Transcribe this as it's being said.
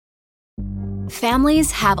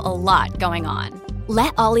Families have a lot going on.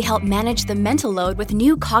 Let Ollie help manage the mental load with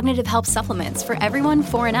new cognitive help supplements for everyone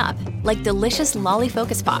 4 and up, like delicious Lolly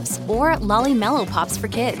Focus Pops or Lolly Mellow Pops for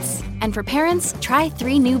kids. And for parents, try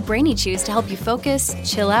 3 new Brainy Chews to help you focus,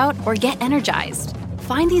 chill out, or get energized.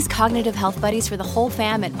 Find these cognitive health buddies for the whole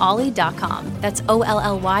fam at ollie.com. That's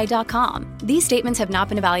OLLY.com. These statements have not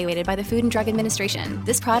been evaluated by the Food and Drug Administration.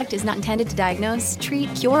 This product is not intended to diagnose,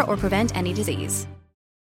 treat, cure, or prevent any disease.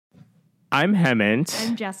 I'm Hemant.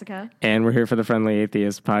 I'm Jessica. And we're here for the Friendly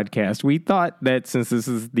Atheist podcast. We thought that since this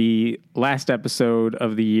is the last episode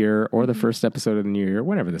of the year, or the first episode of the new year,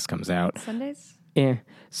 whenever this comes out. Sundays? Yeah.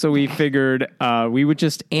 So we figured we would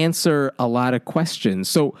just answer a lot of questions.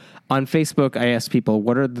 So on Facebook, I asked people,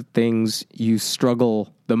 what are the things you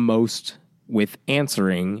struggle the most with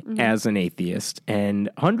answering as an atheist? And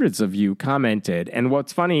hundreds of you commented. And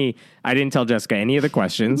what's funny, I didn't tell Jessica any of the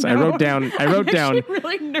questions. No, I wrote down I'm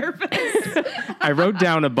really nervous. I wrote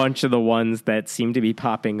down a bunch of the ones that seemed to be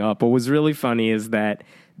popping up. What was really funny is that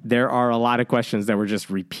there are a lot of questions that were just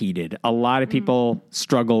repeated. A lot of people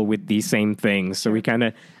struggle with these same things. So we kind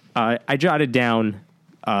of, I jotted down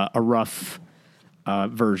a rough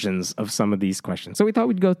versions of some of these questions. So we thought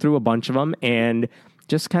we'd go through a bunch of them and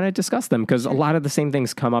just kind of discuss them, because a lot of the same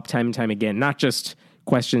things come up time and time again, not just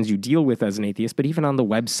questions you deal with as an atheist, but even on the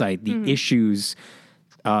website, the issues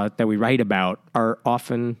that we write about are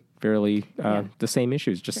often fairly the same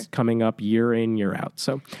issues, just coming up year in, year out.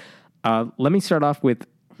 So let me start off with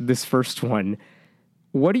this first one.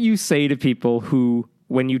 What do you say to people who,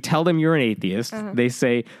 when you tell them you're an atheist, they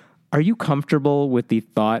say, are you comfortable with the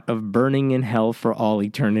thought of burning in hell for all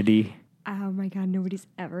eternity? Oh my God, nobody's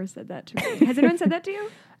ever said that to me. Has anyone said that to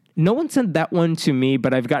you? No one said that one to me,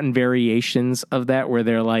 but I've gotten variations of that where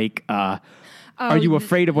they're like, are you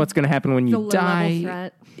afraid of what's going to happen when you die?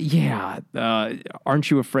 Threat. Yeah. Aren't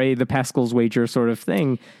you afraid? The Pascal's wager sort of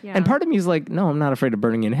thing. Yeah. And part of me is like, no, I'm not afraid of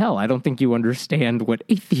burning in hell. I don't think you understand what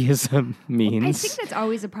atheism means. I think that's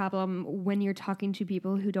always a problem when you're talking to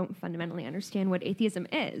people who don't fundamentally understand what atheism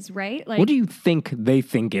is, right? Like, what do you think they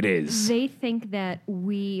think it is? They think that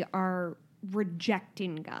we are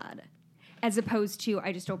rejecting God, as opposed to,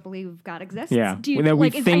 I just don't believe God exists. Yeah, that we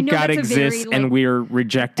think God exists and we're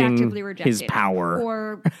rejecting his power.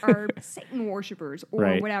 Or are Satan worshippers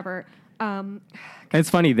or whatever. It's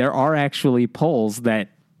funny, there are actually polls that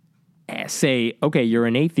say, okay, you're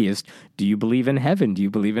an atheist. Do you believe in heaven? Do you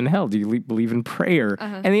believe in hell? Do you believe in prayer?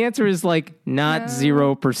 And the answer is like, not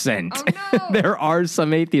 0%. Oh, no. There are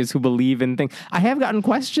some atheists who believe in things. I have gotten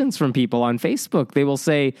questions from people on Facebook. They will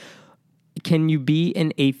say, can you be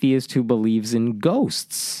an atheist who believes in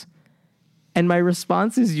ghosts? And my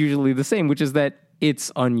response is usually the same, which is that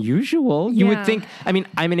it's unusual. You would think, I mean,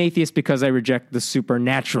 I'm an atheist because I reject the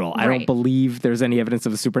supernatural. I don't believe there's any evidence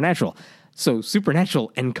of the supernatural. So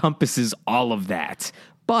supernatural encompasses all of that.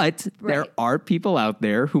 But there are people out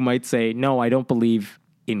there who might say, no, I don't believe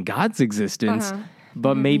in God's existence,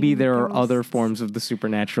 but maybe there are other forms of the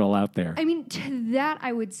supernatural out there. I mean, to that,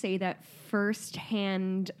 I would say that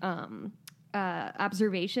firsthand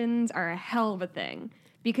observations are a hell of a thing,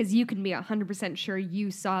 because you can be 100% sure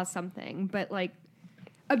you saw something, but like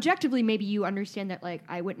objectively, maybe you understand that like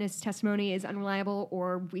eyewitness testimony is unreliable,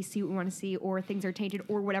 or we see what we want to see, or things are tainted,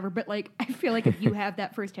 or whatever. But like, I feel like if you have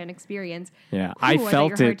that firsthand experience, I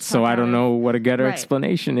felt it, so I don't know what a better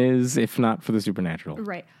explanation is, if not for the supernatural.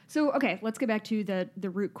 Right. So, okay, let's get back to the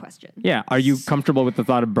root question. Yeah. Are you comfortable with the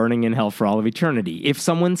thought of burning in hell for all of eternity? If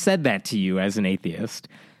someone said that to you as an atheist,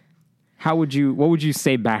 what would you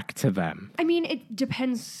say back to them? I mean, it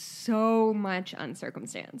depends so much on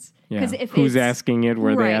circumstance. Yeah. Who's asking it?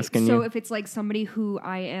 Where are they asking you? So if it's like somebody who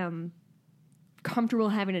I am comfortable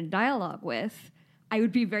having a dialogue with, I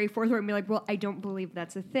would be very forthright and be like, well, I don't believe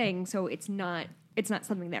that's a thing, so it's not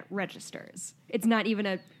something that registers. It's not even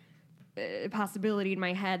a possibility in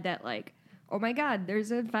my head that like, oh my God,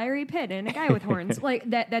 there's a fiery pit and a guy with horns. Like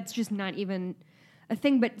that's just not even a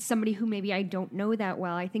thing. But somebody who maybe I don't know that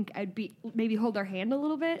well, I think I'd be maybe hold their hand a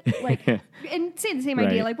little bit, like, and say the same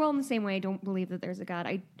idea, like, well, in the same way, I don't believe that there's a God.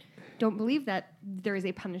 I don't believe that there is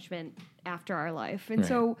a punishment after our life, and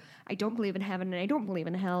so I don't believe in heaven and I don't believe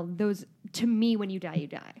in hell. Those, to me, when you die, you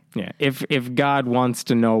die. Yeah. If God wants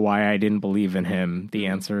to know why I didn't believe in him, the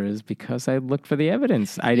answer is because I looked for the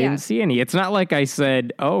evidence. I didn't see any. It's not like I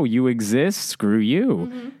said, oh, you exist, screw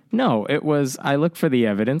you. No, it was, I looked for the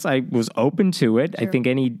evidence. I was open to it. True. I think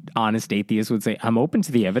any honest atheist would say, I'm open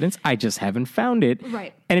to the evidence. I just haven't found it.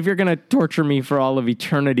 Right. And if you're going to torture me for all of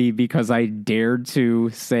eternity because I dared to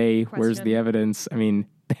say, where's the evidence? I mean,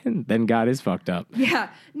 then God is fucked up. Yeah.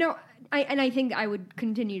 No, I think I would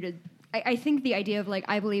continue to I think the idea of like,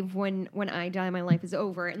 I believe when I die, my life is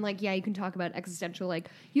over. And like, yeah, you can talk about existential, like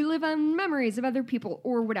you live on memories of other people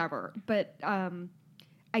or whatever. But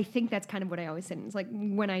I think that's kind of what I always say. It's like,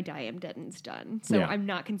 when I die, I'm dead and it's done. So I'm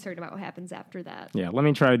not concerned about what happens after that. Yeah, let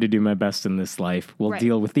me try to do my best in this life. We'll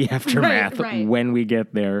deal with the aftermath when we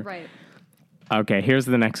get there. Right. Okay, here's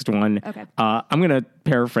the next one. Okay. I'm going to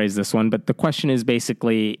paraphrase this one, but the question is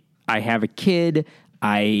basically, I have a kid,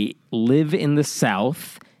 I live in the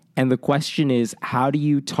South, and the question is, how do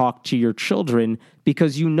you talk to your children?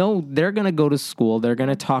 Because you know they're going to go to school, they're going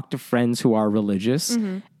to talk to friends who are religious,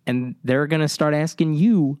 and they're going to start asking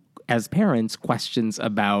you, as parents, questions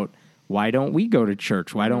about, why don't we go to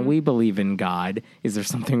church? Why don't we believe in God? Is there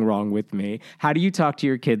something wrong with me? How do you talk to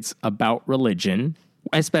your kids about religion,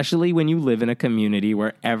 especially when you live in a community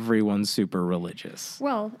where everyone's super religious?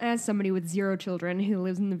 Well, as somebody with 0 children who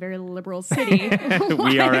lives in a very liberal city,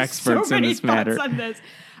 we are experts in this matter. On this.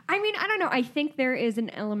 I mean, I don't know. I think there is an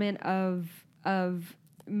element of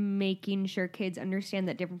making sure kids understand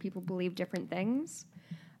that different people believe different things.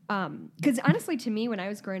 Because honestly, to me, when I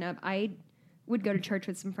was growing up, I would go to church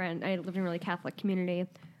with some friends. I lived in a really Catholic community.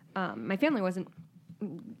 My family wasn't,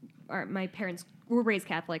 or my parents were raised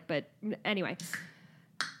Catholic, but anyway.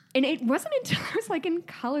 And it wasn't until I was like in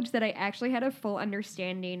college that I actually had a full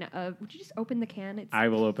understanding of. Would you just open the can? I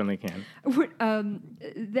will open the can.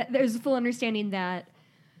 That there's a full understanding that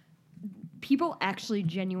people actually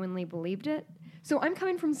genuinely believed it. So I'm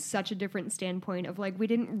coming from such a different standpoint of like, we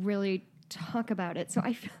didn't really talk about it. So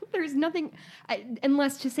I feel there's nothing,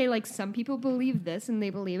 unless to say like some people believe this and they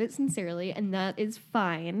believe it sincerely, and that is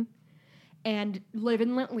fine. And live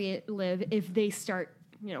and let live. If they start,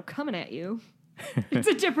 coming at you, it's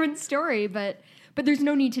a different story. But there's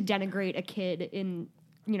no need to denigrate a kid in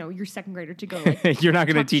your second grader to go. Like, you're not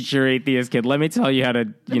going to teach your atheist kid. Let me tell you how to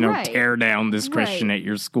tear down this Christian at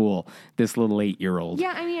your school. This little 8-year-old.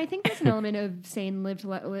 Yeah, I mean, I think there's an element of saying live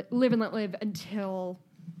and let live until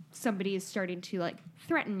somebody is starting to like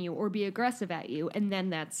threaten you or be aggressive at you, and then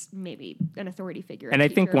that's maybe an authority figure. And I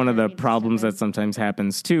think one of the problems that sometimes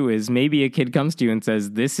happens too is maybe a kid comes to you and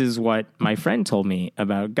says, "This is what my friend told me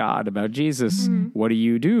about God, about Jesus. What do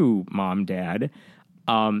you do, Mom, Dad?"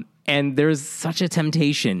 And there's such a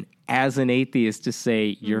temptation as an atheist to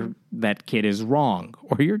say that kid is wrong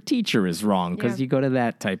or your teacher is wrong because you go to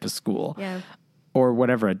that type of school or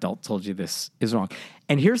whatever adult told you this is wrong.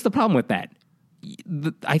 And here's the problem with that.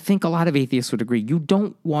 I think a lot of atheists would agree. You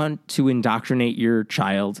don't want to indoctrinate your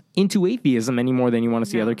child into atheism any more than you want to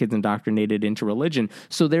see other kids indoctrinated into religion.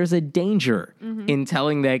 So there's a danger in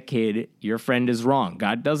telling that kid, your friend is wrong.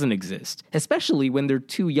 God doesn't exist, especially when they're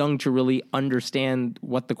too young to really understand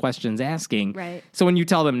what the question's asking. Right. So when you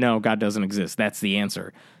tell them, no, God doesn't exist, that's the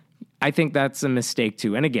answer. I think that's a mistake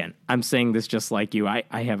too. And again, I'm saying this just like you. I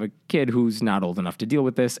have a kid who's not old enough to deal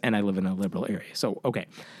with this, and I live in a liberal area. So, okay.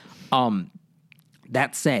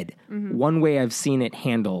 That said, one way I've seen it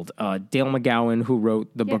handled, Dale McGowan, who wrote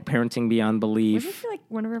the book Parenting Beyond Belief. Was he like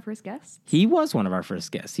one of our first guests? He was one of our first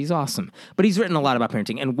guests. He's awesome. But he's written a lot about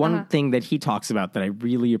parenting. And one thing that he talks about that I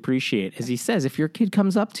really appreciate is he says, if your kid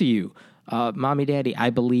comes up to you, Mommy, Daddy, I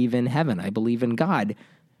believe in heaven, I believe in God,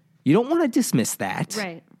 you don't want to dismiss that.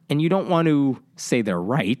 Right. And you don't want to say they're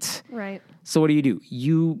right. Right. So what do?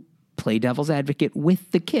 You play devil's advocate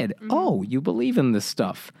with the kid. Oh, you believe in this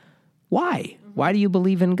stuff. Why? Why do you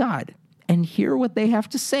believe in God? And hear what they have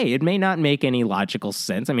to say. It may not make any logical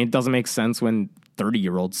sense. I mean, it doesn't make sense when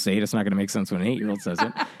 30-year-olds say it. It's not going to make sense when an 8-year-old says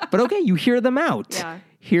it. But okay, you hear them out. Yeah.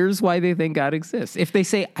 Here's why they think God exists. If they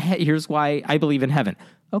say, here's why I believe in heaven.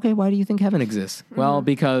 Okay, why do you think heaven exists? Well,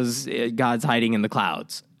 because God's hiding in the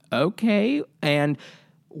clouds. Okay, and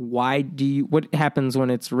what happens when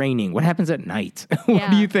it's raining? What happens at night?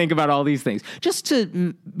 What do you think about all these things? Just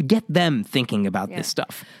to get them thinking about this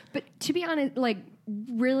stuff. But to be honest, like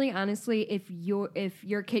really honestly, if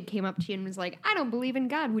your kid came up to you and was like, I don't believe in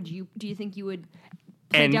God, do you think you would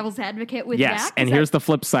play devil's advocate with that? Yes, and here's the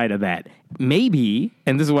flip side of that. Maybe,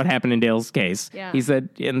 and this is what happened in Dale's case, he said,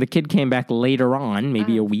 and the kid came back later on,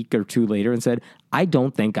 maybe a week or two later, and said, I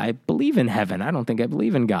don't think I believe in heaven. I don't think I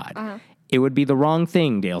believe in God. It would be the wrong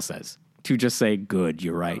thing, Dale says, to just say, good,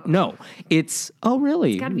 you're right. No, it's, oh,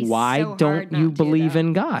 really? Why don't you believe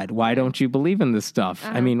in God? Why don't you believe in this stuff?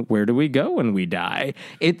 I mean, where do we go when we die?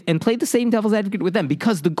 And play the same devil's advocate with them,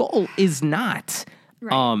 because the goal is not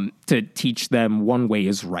Right. To teach them one way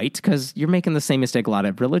is right, because you're making the same mistake a lot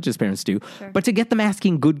of religious parents do, but to get them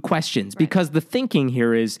asking good questions, because the thinking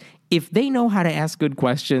here is if they know how to ask good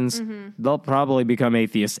questions, they'll probably become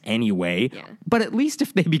atheists anyway. Yeah. But at least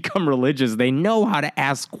if they become religious, they know how to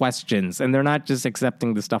ask questions and they're not just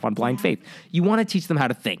accepting the stuff on blind faith. You want to teach them how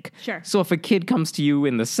to think. Sure. So if a kid comes to you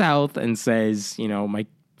in the South and says, you know, my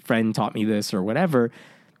friend taught me this or whatever,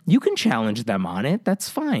 you can challenge them on it. That's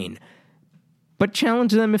fine. But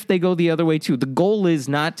challenge them if they go the other way, too. The goal is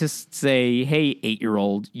not to say, hey,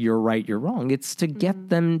 8-year-old, you're right, you're wrong. It's to get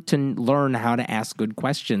them to learn how to ask good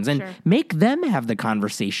questions and make them have the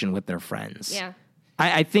conversation with their friends. Yeah.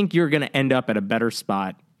 I think you're going to end up at a better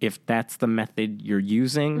spot if that's the method you're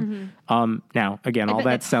using. Now, again, all bet that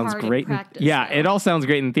that's sounds hard in great. practice, Yeah, though. it all sounds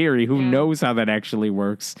great in theory. Who knows how that actually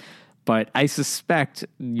works? But I suspect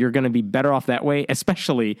you're going to be better off that way,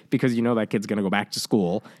 especially because you know that kid's going to go back to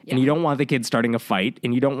school, and you don't want the kid starting a fight,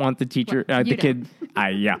 and you don't want the teacher, you kid,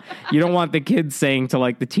 you don't want the kid saying to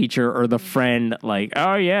like the teacher or the friend, like,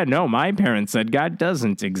 "Oh yeah, no, my parents said God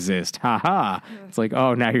doesn't exist." Ha ha. It's like,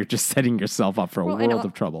 oh, now you're just setting yourself up for a world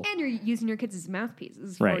of trouble. And you're using your kids as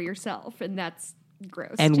mouthpieces Right. for yourself, and that's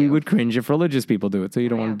gross. And too. we would cringe if religious people do it, so you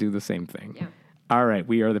don't want yeah. to do the same thing. Yeah. All right,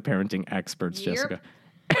 we are the parenting experts, Yep. Jessica.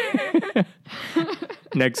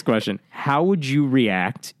 Next question. How would you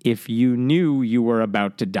react if you knew you were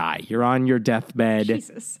about to die? You're on your deathbed.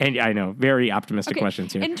 Jesus. And I know, very optimistic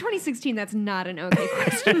questions here. In 2016, that's not an okay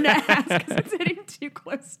question to ask because it's hitting too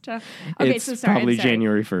close to. Okay, it's so sorry. probably I'm sorry.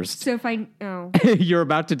 January 1st. So if I You're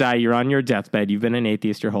about to die. You're on your deathbed. You've been an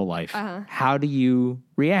atheist your whole life. Uh-huh. How do you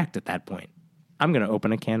react at that point? I'm going to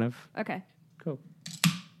open a can of okay. Coke.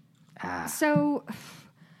 So,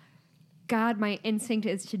 God, my instinct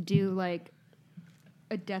is to do like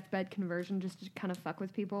a deathbed conversion just to kind of fuck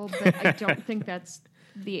with people, but I don't think that's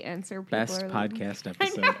the answer. People Best are podcast I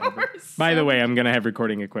episode know, ever. we're By the so- way, I'm going to have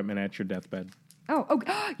recording equipment at your deathbed. Oh,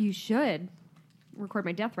 you should record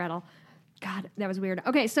my death rattle. God, that was weird.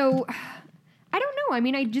 Okay, so I don't know. I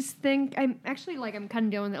mean, I just think I'm actually like I'm kind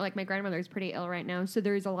of dealing with it. Like my grandmother is pretty ill right now, so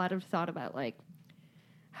there's a lot of thought about like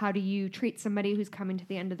how do you treat somebody who's coming to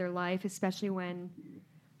the end of their life, especially when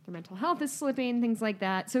their mental health is slipping, things like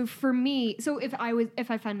that. So for me, if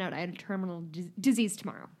I found out I had a terminal disease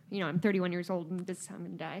tomorrow, you know, I'm 31 years old and this is how I'm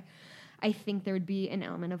gonna die, I think there would be an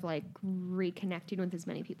element of like reconnecting with as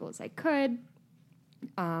many people as I could.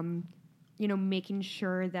 You know, making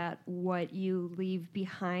sure that what you leave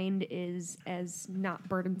behind is as not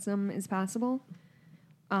burdensome as possible.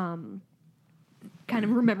 Kind of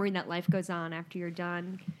remembering that life goes on after you're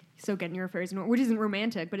done. So getting your affairs in order, which isn't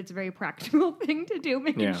romantic, but it's a very practical thing to do,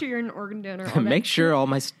 making sure you're an organ donor. all that Make sure shit. all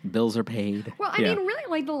my bills are paid. Well, I mean, really,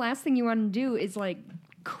 like, the last thing you want to do is, like,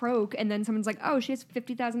 croak, and then someone's like, oh, she has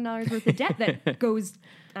 $50,000 worth of debt that goes,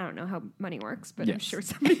 I don't know how money works, but I'm Yes. sure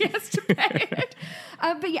somebody has to pay it.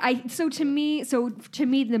 But yeah, so to me,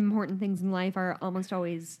 the important things in life are almost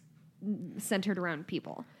always centered around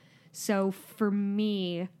people. So for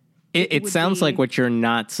me, It would sounds be- like what you're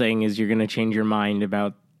not saying is you're going to change your mind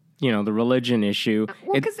about, you know, the religion issue.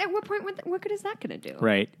 well, It- because at what point, what good is that going to do?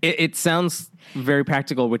 right. It sounds very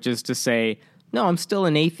practical, which is to say, no, I'm still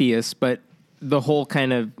an atheist, but the whole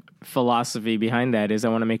kind of philosophy behind that is I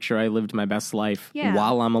want to make sure I lived my best life Yeah.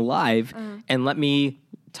 while I'm alive, and let me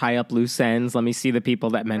tie up loose ends. Let me see the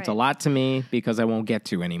people that meant a Right. lot to me because I won't get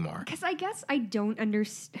to anymore. Because I guess I don't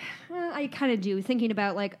understand. I kind of do, thinking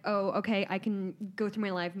about like, oh, okay, I can go through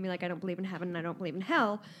my life and be like, I don't believe in heaven and I don't believe in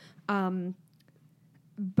hell.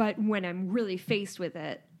 But when I'm really faced with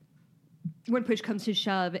it, when push comes to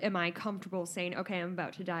shove, am I comfortable saying, okay, I'm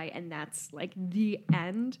about to die and that's like the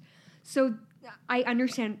end? So I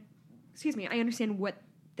understand what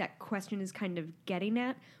that question is kind of getting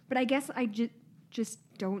at, but I guess I just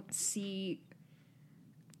don't see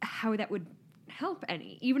how that would help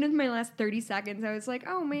any. Even in my last 30 seconds, I was like,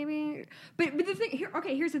 oh, maybe. But the thing here,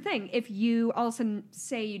 okay, here's the thing. If you all of a sudden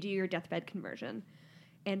say you do your deathbed conversion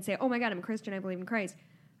and say, oh my God, I'm a Christian, I believe in Christ.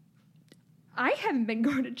 I haven't been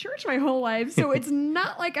going to church my whole life, so it's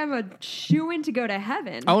not like I'm a shoo-in to go to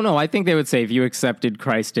heaven. Oh, no, I think they would say if you accepted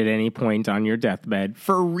Christ at any point on your deathbed,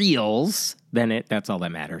 for reals, then that's all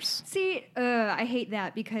that matters. See, I hate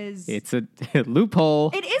that because It's a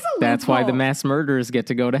loophole. It is a That's why the loophole. mass murderers get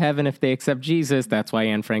to go to heaven if they accept Jesus. That's why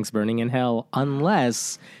Anne Frank's burning in hell,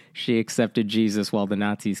 unless she accepted Jesus while the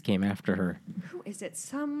Nazis came after her. who is it?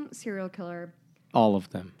 Some serial killer All of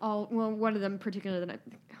them. One of them particularly.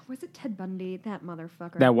 Was it Ted Bundy? That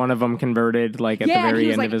motherfucker. That one of them converted, like, at the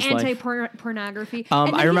very end of his life. Anti-pornography.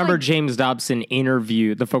 I remember James Dobson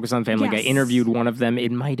interviewed, the Focus on Family guy, interviewed one of them.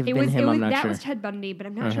 It might have been him, I'm not sure. That was Ted Bundy, but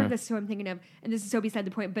I'm not sure if that's who I'm thinking of. And this is so beside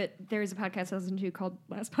the point, but there's a podcast I listened to called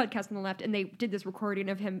Last Podcast on the Left, and they did this recording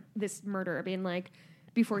of him, this murderer, being like,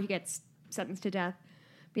 before he gets sentenced to death,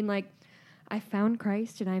 being like, I found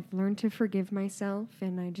Christ and I've learned to forgive myself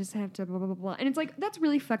and I just have to blah, blah, blah, blah. And it's like, that's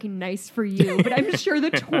really fucking nice for you. But I'm sure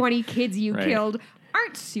the 20 kids you killed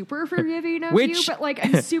aren't super forgiving of you. But like,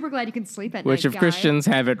 I'm super glad you can sleep at night, Which, if Christians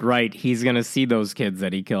have it right, he's going to see those kids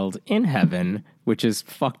that he killed in heaven, which is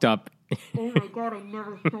fucked up. Oh my God, I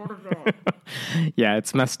never thought of that. Yeah,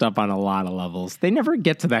 it's messed up on a lot of levels. They never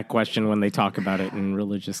get to that question when they talk about it in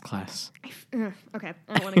religious class. Okay,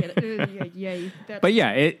 I don't want to get it. Yay. But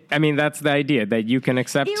yeah, that's the idea, that you can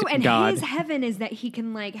accept and God. His heaven is that he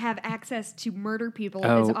can like have access to murder people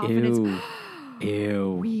as often as...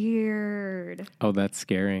 Ew. Weird. Oh, that's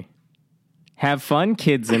scary. Have fun,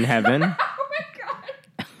 kids in heaven. Oh my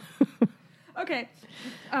God. Okay.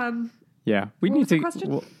 Yeah, we what need was to. The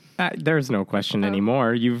question? There's no question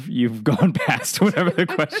anymore. You've gone past whatever the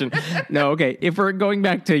question. No, okay. If we're going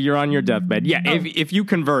back to you're on your deathbed, if you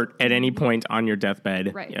convert at any point on your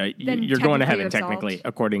deathbed, right. You're going to heaven technically,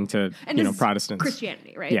 according to Protestants,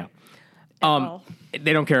 Christianity, right? Yeah.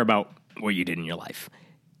 They don't care about what you did in your life.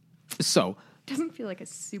 So. Doesn't feel like a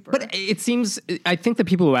super... But it seems, I think the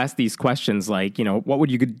people who ask these questions, like, what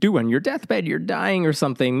would you do on your deathbed? You're dying or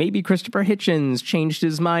something. Maybe Christopher Hitchens changed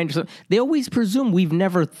his mind or something. They always presume we've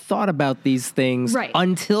never thought about these things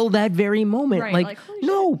until that very moment. Right. Like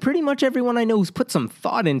no, pretty much everyone I know who's put some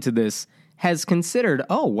thought into this has considered,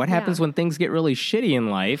 what happens when things get really shitty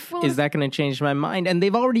in life? Is that going to change my mind? And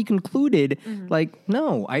they've already concluded,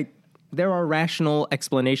 no, there are rational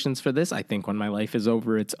explanations for this. I think when my life is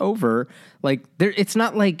over, it's over. Like, it's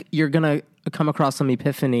not like you're going to come across some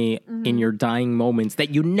epiphany in your dying moments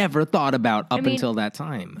that you never thought about until that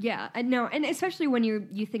time. Yeah, no, and especially when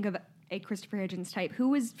you think of a Christopher Hitchens type who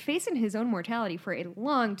was facing his own mortality for a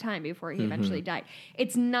long time before he eventually died.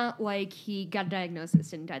 It's not like he got a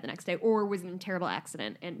diagnosis and died the next day or was in a terrible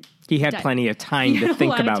accident and he had plenty of time to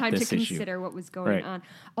think about this issue. To consider what was going on.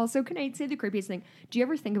 Also, can I say the creepiest thing? Do you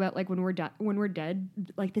ever think about like when we're dead,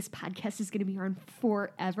 like this podcast is going to be on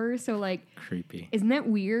forever? So like creepy. Isn't that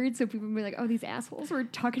weird? So people will be like, "Oh, these assholes were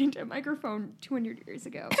talking into a microphone 200 years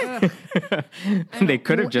ago." They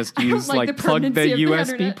could have just used plug the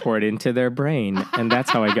USB port into their brain, and that's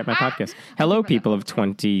how I get my podcast. Hello, people of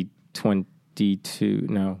 2022,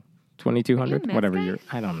 no, 2200, whatever year.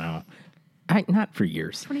 I don't know. Not for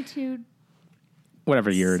years. 22. Whatever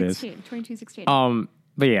year 16, it is. 2216.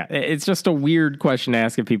 But yeah, it's just a weird question to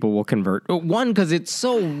ask if people will convert. One, because it's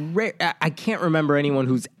so rare. I can't remember anyone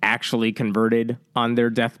who's actually converted on their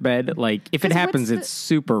deathbed. Like, if it happens, it's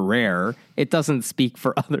super rare. It doesn't speak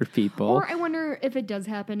for other people. Or I wonder if it does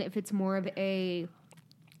happen, if it's more of a,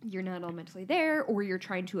 you're not all mentally there, or you're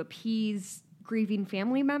trying to appease grieving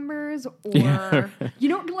family members, or,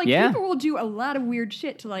 people will do a lot of weird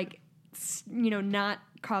shit to, not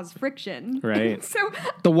cause friction. Right. So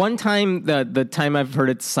the one time, the time I've heard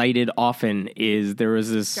it cited often is there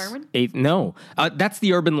was this... Darwin? That's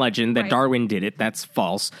the urban legend that Darwin did it. That's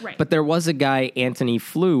false. Right. But there was a guy, Antony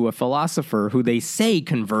Flew, a philosopher, who they say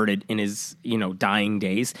converted in his, dying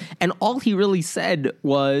days. And all he really said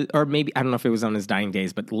was, or maybe, I don't know if it was on his dying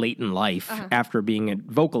days, but late in life, after being a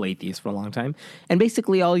vocal atheist for a long time. And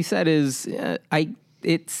basically all he said is,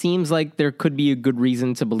 it seems like there could be a good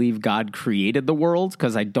reason to believe God created the world,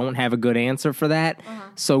 because I don't have a good answer for that.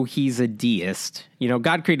 So he's a deist.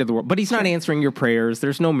 God created the world, but he's not answering your prayers.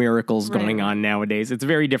 There's no miracles going on nowadays. It's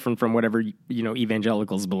very different from whatever,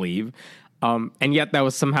 evangelicals believe. And yet that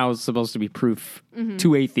was somehow supposed to be proof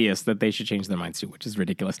to atheists that they should change their minds too, which is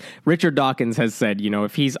ridiculous. Richard Dawkins has said,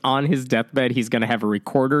 if he's on his deathbed, he's going to have a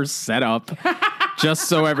recorder set up just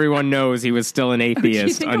so everyone knows he was still an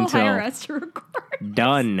atheist do you think he'll hire us to record?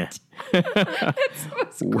 Done. It's the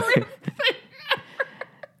most grim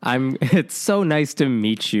thing. It's so nice to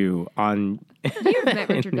meet you on. You've met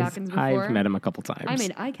Richard Dawkins before. I've met him a couple times. I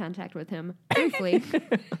made eye contact with him briefly.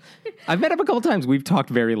 I've met him a couple times. We've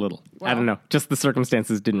talked very little. Well, I don't know. Just the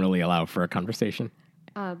circumstances didn't really allow for a conversation.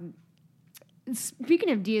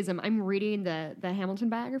 Speaking of deism, I'm reading the Hamilton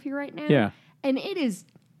biography right now. Yeah. And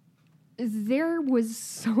there was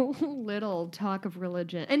so little talk of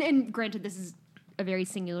religion. And granted, this is a very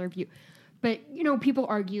singular view. But, people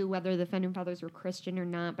argue whether the Founding Fathers were Christian or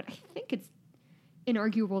not. But I think it's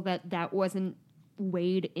inarguable that wasn't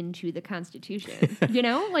wade into the Constitution. You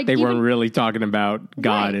know, like They even, weren't really talking about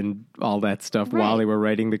God Right. and all that stuff while Right. they were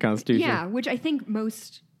writing the Constitution. yeah, which I think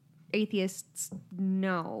most atheists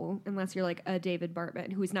know, unless you're like a David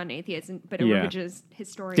Bartman, who is not an atheist but a Yeah. religious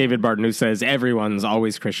historian. David Barton, who says everyone's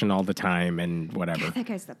always Christian all the time and whatever. That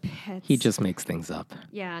guy's the pits. He just makes things up.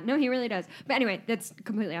 Yeah, no, he really does. But anyway, that's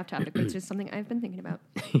completely off topic. But it's just something I've been thinking about.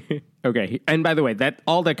 Okay. And by the way,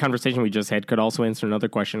 all that conversation we just had could also answer another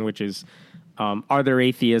question, which is, are there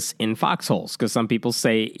atheists in foxholes? Because some people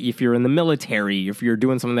say if you're in the military, if you're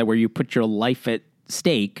doing something where you put your life at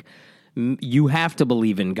stake, you have to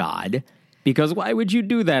believe in God. Because why would you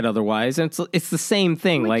do that otherwise? And it's the same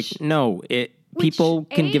thing. People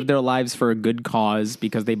can give their lives for a good cause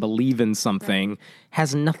because they believe in something.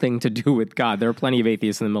 Has nothing to do with God. There are plenty of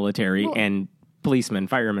atheists in the military and policemen,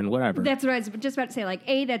 firemen, whatever. That's what I was just about to say. Like,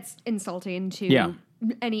 A, that's insulting to Yeah.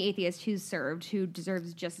 any atheist who's served, who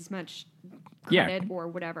deserves just as much Yeah. credit or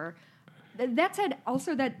whatever. That said,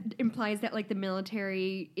 also that implies that, like, the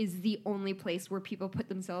military is the only place where people put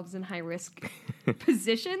themselves in high-risk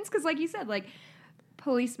positions. Because, like you said, like,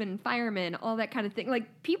 policemen, firemen, all that kind of thing.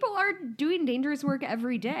 Like, people are doing dangerous work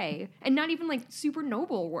every day. And not even, like, super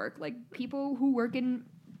noble work. Like, people who work in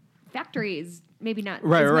factories, maybe not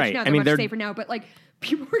Right, as much right. now, I they're mean, much they're- safer now, but, like,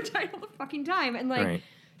 people are dying all the fucking time. And, like, Right.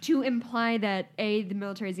 to imply that, A, the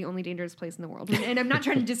military is the only dangerous place in the world. And I'm not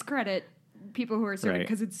trying to discredit people who are serving Right.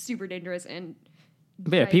 because it's super dangerous and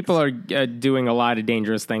But yeah, yikes. people are doing a lot of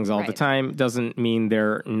dangerous things all the Right. time. Doesn't mean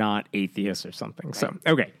they're not atheists or something. So,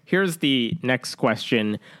 okay, here's the next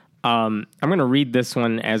question. I'm going to read this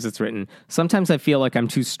one as it's written. Sometimes I feel like I'm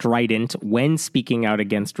too strident when speaking out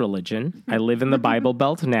against religion. I live in the Bible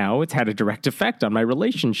Belt now. It's had a direct effect on my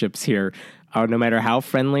relationships here. No matter how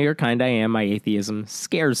friendly or kind I am, my atheism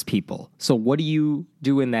scares people. So what do you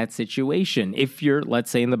do in that situation? If you're,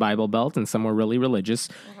 let's say, in the Bible Belt and somewhere really religious,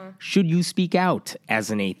 should you speak out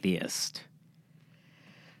as an atheist?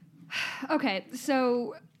 Okay,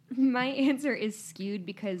 so my answer is skewed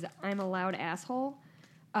because I'm a loud asshole.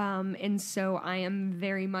 And so I am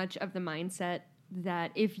very much of the mindset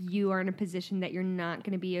that if you are in a position that you're not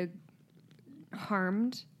going to be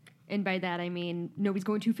harmed, and by that I mean nobody's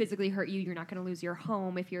going to physically hurt you, you're not going to lose your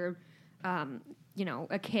home if you're,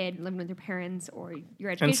 a kid living with your parents or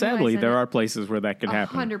your education. And sadly, there are places where that could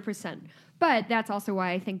happen. 100%. But that's also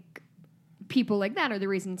why I think people like that are the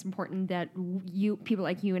reason it's important that people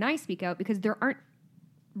like you and I speak out, because there aren't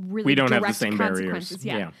really We don't have the direct same barriers. consequences,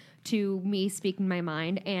 Yeah. to me speaking my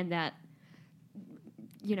mind, and that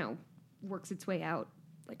works its way out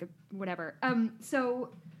like whatever. So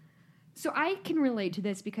I can relate to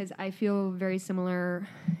this because I feel very similar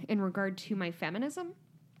in regard to my feminism.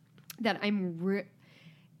 That and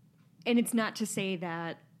it's not to say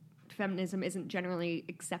that feminism isn't generally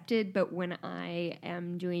accepted, but when I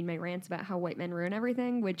am doing my rants about how white men ruin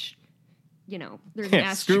everything, which, there's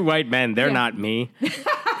an Screw white men. They're Yeah. not me.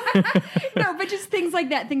 No, but just things like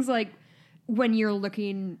that. Things like when you're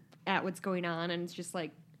looking at what's going on and it's just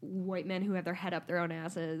like white men who have their head up their own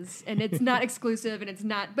asses, and it's not exclusive, and it's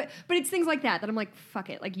not, but it's things like that I'm like, fuck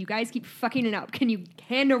it. Like, you guys keep fucking it up. Can you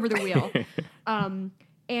hand over the wheel?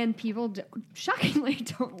 And people shockingly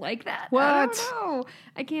don't like that. I What? don't know.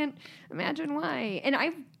 I can't imagine why. And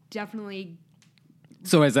I've definitely,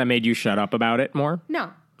 So has that made you shut up about it more?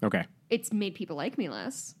 no, Okay. it's made people like me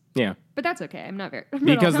less, Yeah. but that's okay. I'm not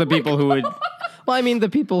Because all the that people who would... likable. Well, I mean, the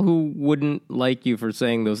people who wouldn't like you for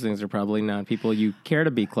saying those things are probably not people you care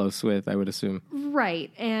to be close with, I would assume. Right.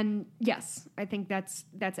 And yes, I think that's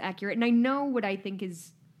accurate. And I know what I think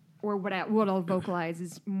is, or what I'll vocalize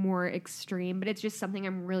is more extreme, but it's just something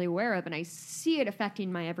I'm really aware of, and I see it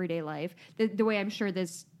affecting my everyday life. The way I'm sure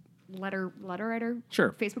this letter writer,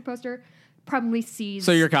 Sure. Facebook poster, probably sees.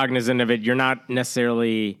 So you're cognizant of it. You're not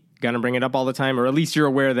necessarily going to bring it up all the time, or at least you're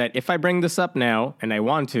aware that if I bring this up now and I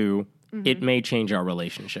want to, it may change our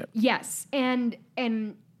relationship. Yes, and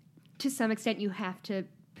to some extent you have to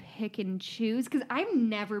pick and choose, because I've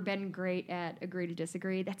never been great at agree to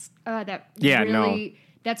disagree. That's Yeah, really,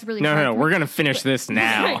 that's really No, hard no, for we're me. going to finish this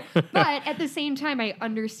now. Right. But at the same time, I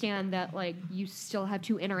understand that, like, you still have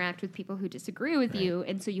to interact with people who disagree with you,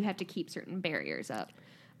 and so you have to keep certain barriers up,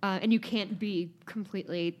 and you can't be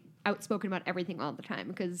completely outspoken about everything all the time,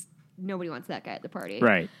 because nobody wants that guy at the party.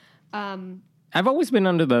 Right. I've always been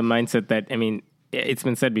under the mindset that, I mean, it's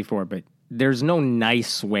been said before, but there's no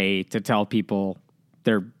nice way to tell people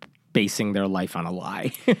they're basing their life on a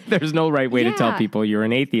lie. There's no right way to tell Yeah. people you're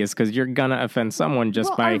an atheist, because you're going to offend someone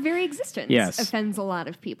just Well, by... our very existence Yes. offends a lot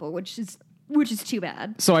of people, which is Which is too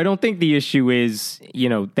bad. So I don't think the issue is,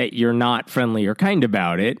 that you're not friendly or kind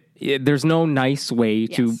about it. There's no nice way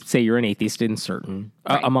to say you're an atheist in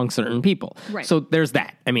among certain people. Right. So there's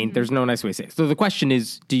that. I mean, there's no nice way to say it. So the question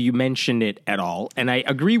is, do you mention it at all? And I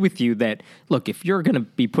agree with you that, look, if you're going to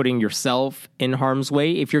be putting yourself in harm's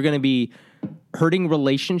way, if you're going to be hurting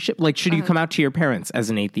relationship, like should you come out to your parents as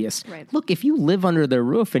an atheist? Right. Look, if you live under their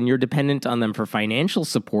roof and you're dependent on them for financial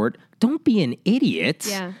support, don't be an idiot.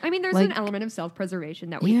 Yeah. I mean, there's an element of self-preservation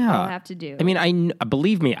that we all have to do. I mean,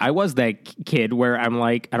 believe me, I was that kid where I'm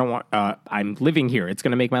like, I don't want, I'm living here. It's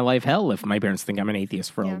going to make my life hell if my parents think I'm an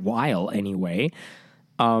atheist for a while anyway.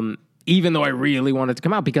 Even though I really wanted to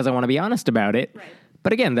come out because I want to be honest about it. Right.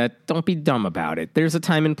 But again, don't be dumb about it. There's a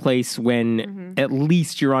time and place when at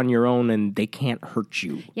least you're on your own and they can't hurt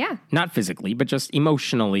you. Yeah. Not physically, but just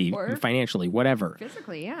emotionally, Or financially, whatever.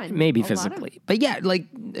 Physically, yeah. Maybe physically. But yeah,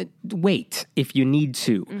 wait if you need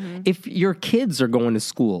to. If your kids are going to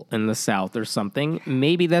school in the South or something,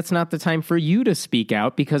 maybe that's not the time for you to speak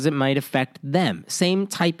out because it might affect them. Same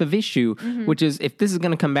type of issue, which is if this is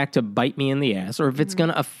going to come back to bite me in the ass or if it's going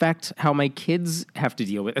to affect how my kids have to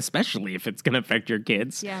deal with, especially if it's going to affect your kids.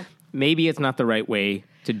 Yeah. Maybe it's not the right way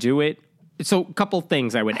to do it. So a couple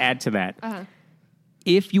things I would add to that.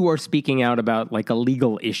 If you are speaking out about like a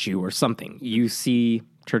legal issue or something, you see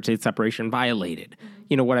church-state separation violated.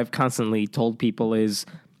 What I've constantly told people is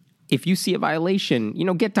if you see a violation,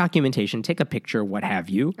 get documentation, take a picture, what have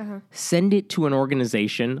you, send it to an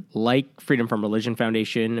organization like Freedom from Religion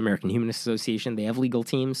Foundation, American Humanist Association. They have legal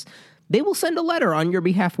teams. They will send a letter on your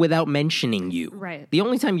behalf without mentioning you. Right. The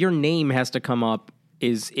only time your name has to come up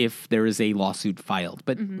is if there is a lawsuit filed.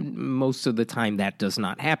 But most of the time that does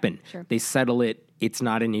not happen. Sure. They settle it. It's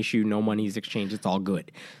not an issue. No money is exchanged. It's all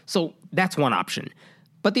good. So that's one option.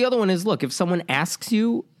 But the other one is, look, if someone asks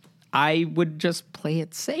you, I would just play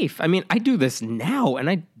it safe. I mean, I do this now, and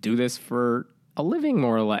I do this for a living,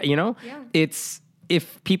 more or less. Yeah. It's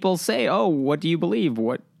if people say, oh, what do you believe?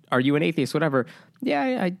 What are you an atheist? Whatever.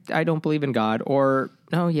 Yeah, I don't believe in God. Or,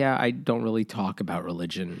 no, yeah, I don't really talk about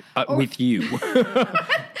religion with you.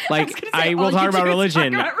 I will talk about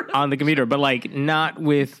religion on the computer, but not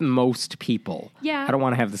with most people. Yeah. I don't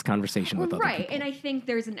want to have this conversation with other people. Right, and I think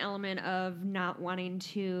there's an element of not wanting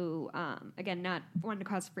to, not wanting to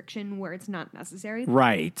cause friction where it's not necessary.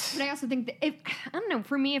 Right. But I also think that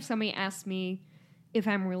for me, if somebody asks me if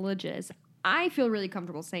I'm religious, I feel really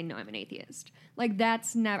comfortable saying, no, I'm an atheist.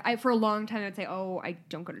 That's never, for a long time, I'd say, oh, I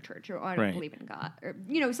don't go to church, or oh, I don't believe in God,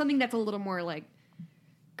 or, something that's a little more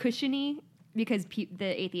cushiony, because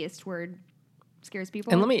the atheist word scares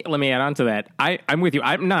people. And let me add on to that. I'm with you.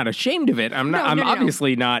 I'm not ashamed of it. I'm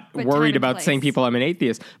obviously not but worried about place. saying people I'm an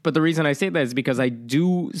atheist. But the reason I say that is because I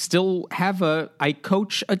do still have I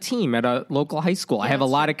coach a team at a local high school. I have a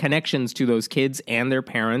lot of connections to those kids and their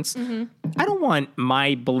parents. I don't want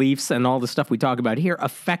my beliefs and all the stuff we talk about here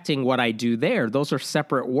affecting what I do there. Those are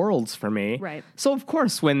separate worlds for me. Right. So of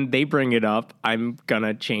course, when they bring it up, I'm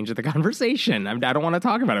gonna change the conversation. I don't want to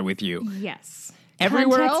talk about it with you. Yes.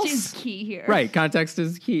 Everywhere Context else is key here. Right, context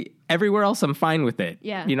is key. Everywhere else, I'm fine with it.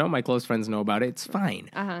 Yeah. My close friends know about it. It's fine.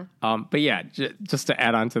 But yeah, just to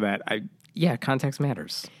add on to that, context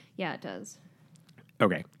matters. Yeah, it does.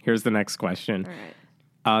 Okay, here's the next question.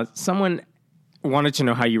 All right. Someone wanted to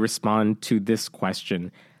know how you respond to this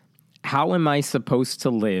question. How am I supposed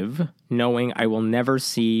to live knowing I will never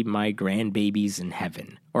see my grandbabies in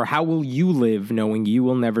heaven? Or how will you live knowing you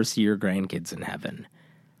will never see your grandkids in heaven?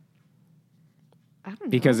 I don't know.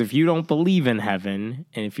 Because if you don't believe in heaven,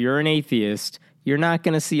 and if you're an atheist, you're not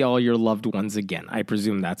going to see all your loved ones again. I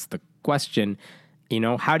presume that's the question.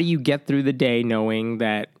 How do you get through the day knowing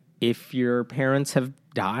that if your parents have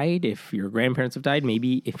died, if your grandparents have died,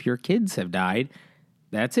 maybe if your kids have died,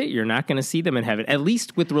 that's it. You're not going to see them in heaven. At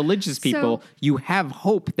least with religious people, you have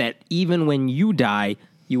hope that even when you die,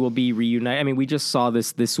 you will be reunited. I mean, we just saw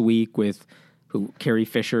this week with Carrie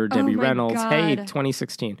Fisher, Debbie Reynolds. God. Hey,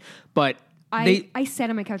 2016. But I sat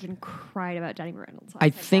on my couch and cried about Debbie Reynolds. I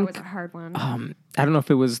think that was a hard one. I don't know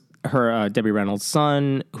if it was her Debbie Reynolds'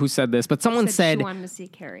 son who said this, but someone said she wanted to see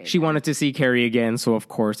Carrie. She wanted to see Carrie again, so of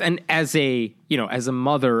course, and as a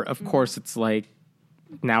mother, of course, it's like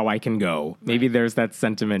now I can go. Maybe there's that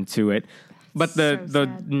sentiment to it, but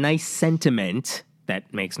the nice sentiment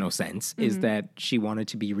that makes no sense is that she wanted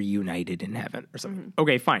to be reunited in heaven or something.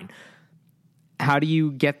 Okay, fine. How do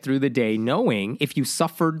you get through the day knowing if you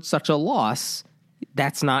suffered such a loss,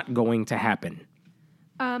 that's not going to happen?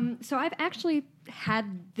 So I've actually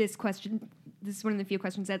had this question. This is one of the few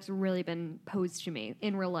questions that's really been posed to me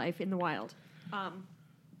in real life, in the wild.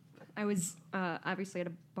 I was obviously at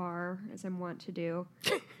a bar, as I'm wont to do,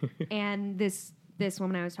 and this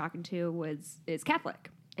woman I was talking to is Catholic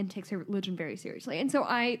and takes her religion very seriously. And so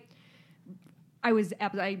I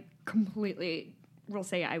completely will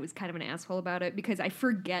say I was kind of an asshole about it because I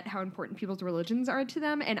forget how important people's religions are to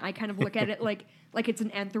them, and I kind of look at it like it's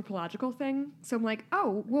an anthropological thing. So I'm like,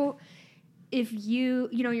 oh, well, if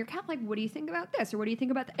you're Catholic, what do you think about this, or what do you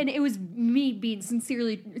think about that? And it was me being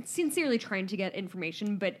sincerely trying to get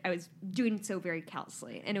information, but I was doing so very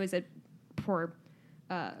callously, and it was a poor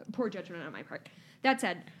judgment on my part. That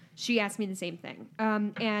said, she asked me the same thing,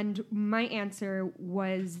 and my answer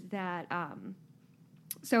was that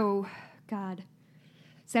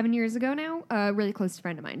 7 years ago now, a really close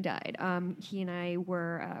friend of mine died. He and I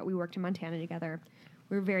we worked in Montana together.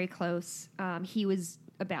 We were very close. He was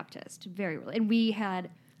a Baptist, very religious. And we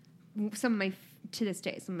had to this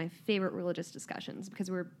day, some of my favorite religious discussions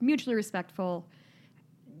because we were mutually respectful.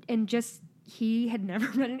 And just, he had never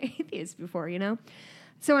been an atheist before, you know?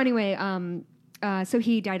 So anyway, so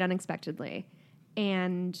he died unexpectedly.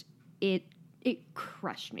 And it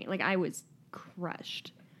crushed me. Like, I was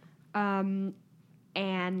crushed. And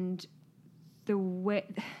the way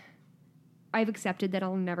I've accepted that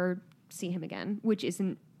I'll never see him again, which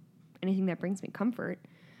isn't anything that brings me comfort.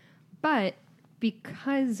 But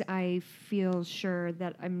because I feel sure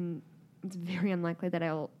that it's very unlikely that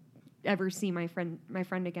I'll ever see my friend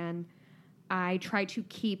again, I try to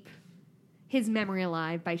keep his memory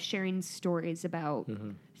alive by sharing stories about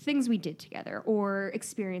things we did together, or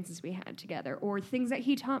experiences we had together, or things that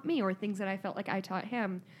he taught me, or things that I felt like I taught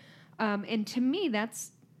him. And to me,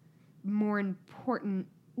 that's more important.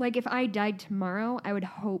 Like, if I died tomorrow, I would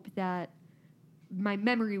hope that my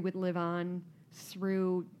memory would live on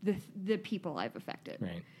through the people I've affected.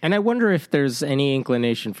 Right. And I wonder if there's any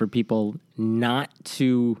inclination for people not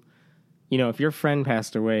to, if your friend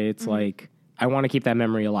passed away, it's like, I want to keep that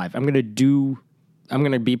memory alive. I'm going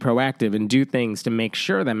to be proactive and do things to make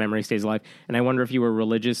sure that memory stays alive. And I wonder if you were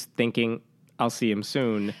religious thinking, I'll see him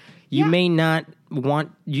soon. You may not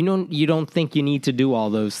want, you don't think you need to do all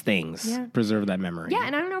those things, preserve that memory. Yeah,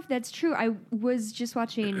 and I don't know if that's true. I was just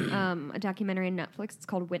watching a documentary on Netflix. It's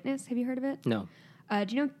called Witness. Have you heard of it? No.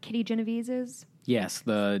 Do you know who Kitty Genovese is? Yes,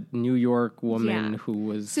 the New York woman who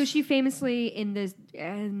was... So she famously, in the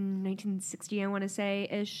 1960, I want to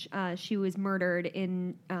say-ish, she was murdered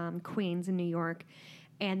in Queens in New York.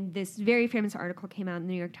 And this very famous article came out in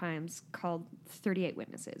the New York Times called 38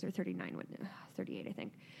 Witnesses, or 38, I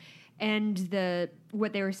think. And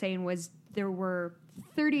what they were saying was there were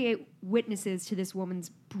 38 witnesses to this woman's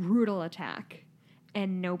brutal attack,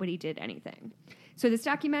 and nobody did anything. So this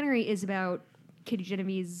documentary is about Kitty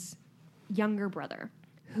Genovese's younger brother,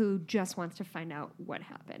 who just wants to find out what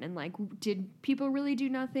happened. And, like, did people really do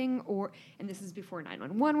nothing? And this is before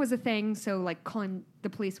 911 was a thing, so, like, calling the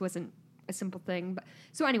police wasn't a simple thing.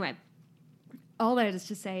 So anyway, all that is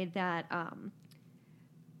to say that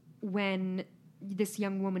when this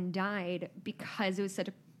young woman died, because it was such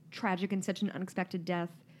a tragic and such an unexpected death,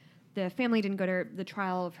 the family didn't go to the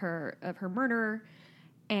trial of her murderer,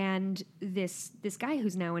 and this guy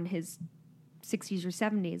who's now in his 60s or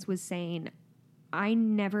 70s was saying,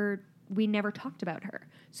 we never talked about her.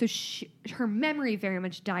 So her memory very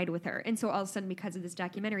much died with her. And so all of a sudden, because of this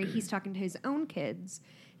documentary, he's talking to his own kids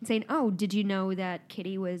and saying, oh, did you know that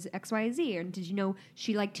Kitty was XYZ? Or did you know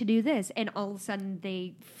she liked to do this? And all of a sudden,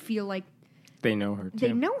 they feel like they know her too.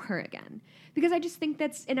 They know her again. Because I just think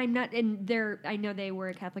I know they were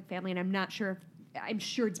a Catholic family, and I'm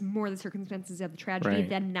sure it's more the circumstances of the tragedy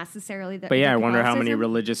than necessarily the... But yeah, I wonder how many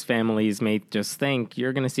religious families may just think,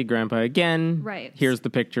 you're going to see Grandpa again. Right. Here's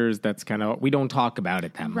the pictures. That's kind of... We don't talk about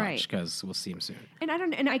it that much because we'll see him soon.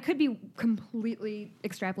 And I could be completely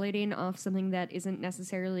extrapolating off something that isn't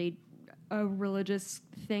necessarily a religious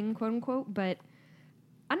thing, quote unquote, but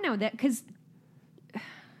I don't know that, because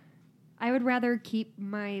I would rather keep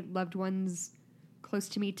my loved ones close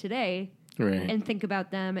to me today and think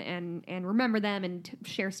about them and remember them and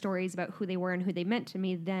share stories about who they were and who they meant to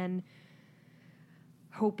me than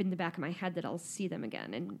hope in the back of my head that I'll see them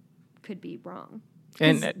again, and could be wrong.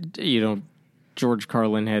 And, George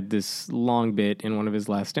Carlin had this long bit in one of his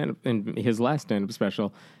last stand-up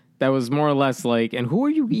special that was more or less like, and who are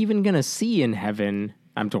you even going to see in heaven?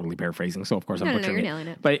 I'm totally paraphrasing, so of course I'm butchering you're nailing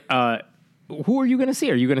it. But, who are you going to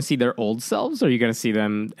see? Are you going to see their old selves? Or are you going to see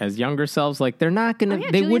them as younger selves? Like, they're not going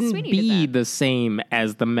to... they Julia wouldn't Sweeney be the same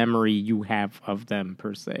as the memory you have of them,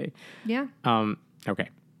 per se. Yeah. Okay.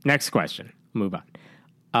 Next question. Move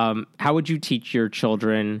on. How would you teach your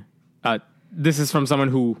children... this is from someone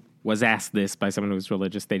who was asked this by someone who was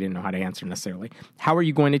religious. They didn't know how to answer necessarily. How are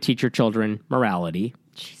you going to teach your children morality?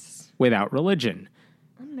 Jesus. without religion.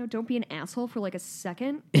 I don't know, don't be an asshole for like a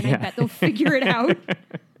second, and I bet they'll figure it out.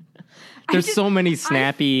 There's so many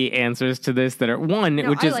snappy answers to this that are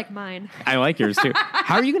which I is like mine. I like yours too.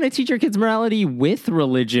 How are you going to teach your kids morality with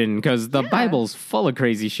religion? Because the Bible's full of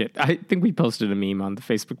crazy shit. I think we posted a meme on the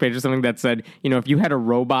Facebook page or something that said, if you had a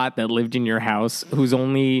robot that lived in your house whose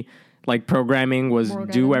only like programming was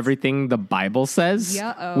do everything the Bible says,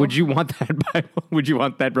 would you want that Bible? Would you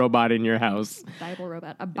want that robot in your house? Bible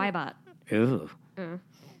robot, a Bibot. Ew.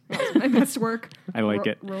 That's my best work. I like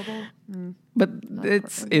it. Robo. But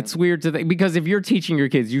it's weird to think, because if you're teaching your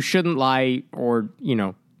kids, you shouldn't lie or,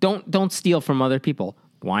 don't steal from other people.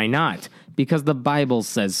 Why not? Because the Bible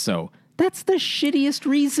says so. That's the shittiest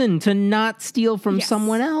reason to not steal from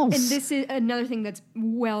someone else. And this is another thing that's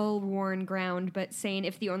well-worn ground, but saying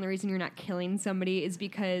if the only reason you're not killing somebody is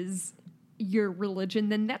because your religion,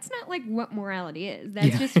 then that's not like what morality is.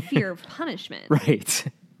 That's just fear of punishment.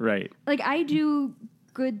 Right. Like, I do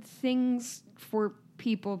good things for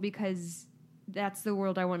people because that's the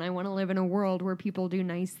world I want. I want to live in a world where people do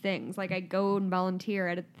nice things. Like, I go and volunteer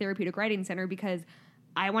at a therapeutic writing center because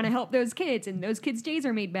I want to help those kids, and those kids' days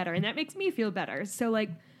are made better, and that makes me feel better. So, like,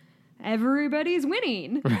 everybody's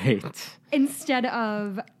winning. Right. Instead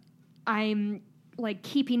of I'm, like,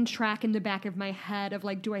 keeping track in the back of my head of,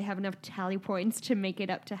 like, do I have enough tally points to make it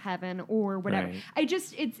up to heaven or whatever.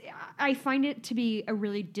 Right. I find it to be a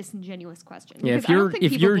really disingenuous question. Yeah, because I don't think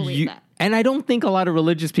people believe that. And I don't think a lot of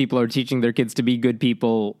religious people are teaching their kids to be good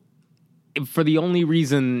people for the only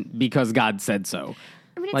reason because God said so.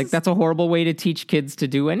 I mean, that's a horrible way to teach kids to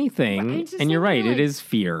do anything. And you're right, it is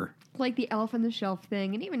fear. Like the elf on the shelf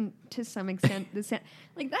thing, and even to some extent,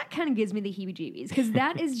 that kind of gives me the heebie-jeebies, because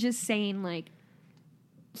that is just saying, like,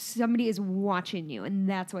 somebody is watching you, and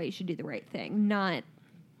that's why you should do the right thing, not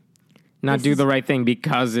do the right thing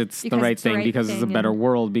because it's the right thing, because it's a better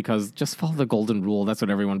world, because just follow the golden rule. That's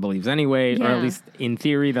what everyone believes anyway, or at least in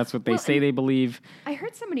theory, that's what they say they believe. I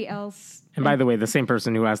heard somebody else... And by the way, the same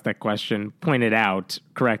person who asked that question pointed out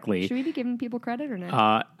correctly. Should we be giving people credit or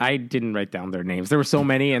not? I didn't write down their names. There were so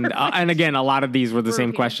many, and again, a lot of these were the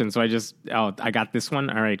same question. So I got this one.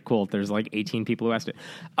 All right, cool. There's like 18 people who asked it.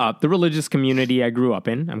 The religious community I grew up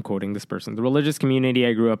in, I'm quoting this person, the religious community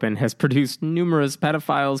I grew up in has produced numerous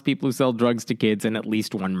pedophiles, people who sell drugs to kids, and at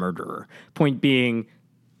least one murderer. Point being,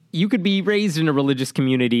 you could be raised in a religious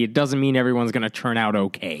community. It doesn't mean everyone's going to turn out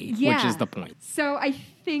okay, which is the point. So I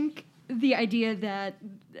think the idea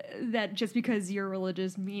that just because you're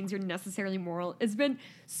religious means you're necessarily moral has been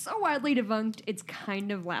so widely debunked, it's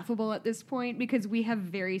kind of laughable at this point, because we have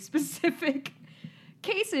very specific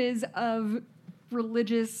cases of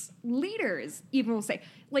religious leaders, even will say,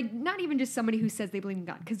 like, not even just somebody who says they believe in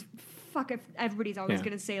God, because fuck, if everybody's always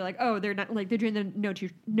going to say, like, oh, they're not, like, they're doing the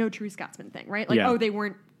no true Scotsman thing, right? Like, oh, they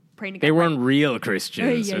weren't praying to God. They weren't real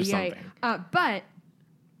Christians or something. But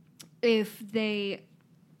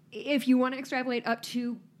if you want to extrapolate up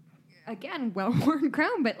to, again, well-worn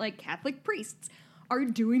ground, but like Catholic priests are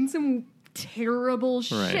doing some terrible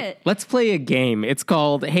shit. Let's play a game. It's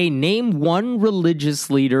called, hey, name one religious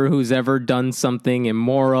leader who's ever done something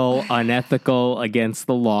immoral, unethical, against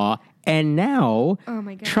the law. And now,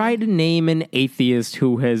 try to name an atheist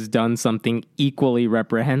who has done something equally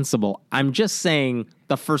reprehensible. I'm just saying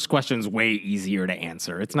the first question's way easier to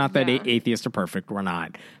answer. It's not that atheists are perfect. We're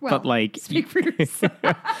not. Well, but like, speak for yourself.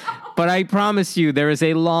 But I promise you, there is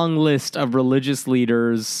a long list of religious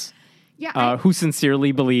leaders who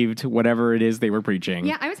sincerely believed whatever it is they were preaching.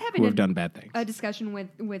 Yeah, I was having who have done bad things. A discussion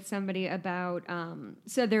with somebody about.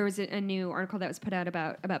 So there was a new article that was put out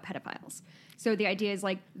about pedophiles. So the idea is,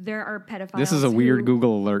 like, there are pedophiles. This is a weird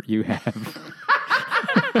Google alert you have.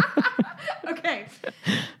 Okay.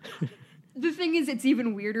 The thing is, it's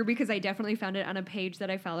even weirder because I definitely found it on a page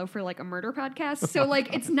that I follow for, like, a murder podcast. So,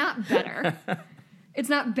 like, it's not better. It's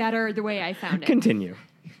not better the way I found it. Continue.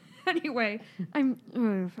 Anyway, I'm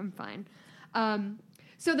fine.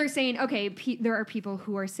 So they're saying, okay, there are people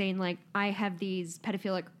who are saying, like, I have these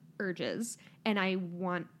pedophilic urges, and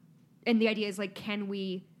and the idea is, like, can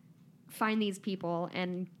we find these people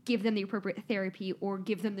and give them the appropriate therapy or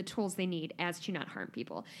give them the tools they need as to not harm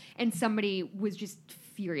people? And somebody was just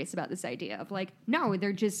furious about this idea of, like, no,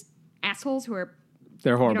 they're just assholes who are...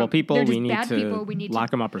 They're horrible people. They're just bad people. We need to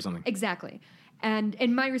lock them up or something. Exactly. And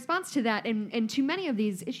my response to that, and to many of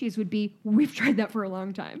these issues, would be, we've tried that for a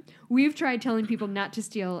long time. We've tried telling people not to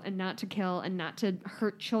steal and not to kill and not to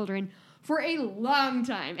hurt children for a long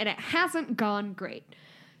time, and it hasn't gone great.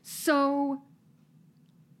 So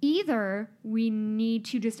either we need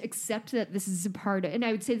to just accept that this is a part of, and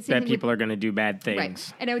I would say the same thing that people are going to do bad things.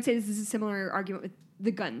 Right. And I would say this is a similar argument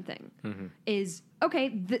the gun thing is,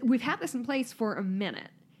 okay, we've had this in place for a minute,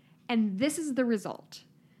 and this is the result.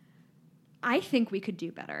 I think we could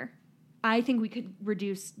do better. I think we could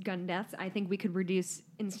reduce gun deaths. I think we could reduce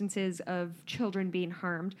instances of children being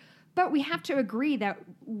harmed. But we have to agree that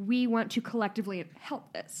we want to collectively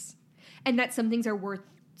help this, and that some things are worth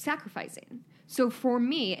sacrificing. So for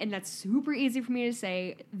me, and that's super easy for me to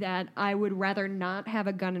say, that I would rather not have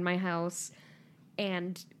a gun in my house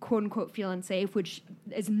and quote-unquote feel unsafe, which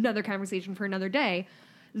is another conversation for another day,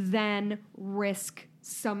 than risk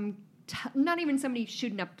not even somebody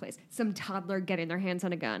shooting up a place, some toddler getting their hands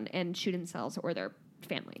on a gun and shooting themselves or their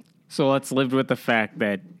family. So let's live with the fact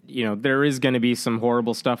that, there is going to be some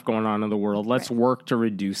horrible stuff going on in the world. Let's work to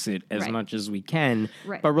reduce it as much as we can.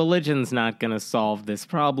 Right. But religion's not going to solve this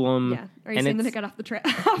problem. Yeah. Are you saying that I got off the track?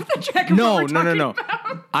 Of No. what we're talking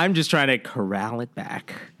about? I'm just trying to corral it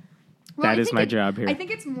back. Well, that is my job here. I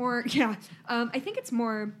think it's more, I think it's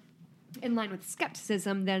more in line with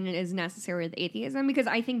skepticism than it is necessary with atheism, because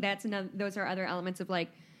I think those are other elements of, like,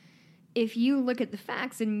 if you look at the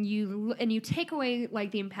facts and you take away,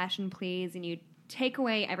 like, the impassioned pleas and you take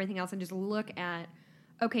away everything else and just look at,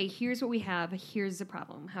 okay, here's what we have, here's the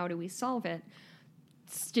problem, how do we solve it?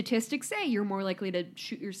 Statistics say you're more likely to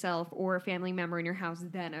shoot yourself or a family member in your house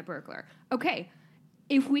than a burglar. Okay,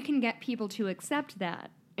 if we can get people to accept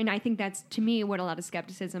that, and I think that's, to me, what a lot of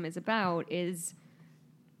skepticism is about, is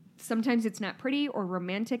sometimes it's not pretty or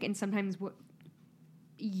romantic, and sometimes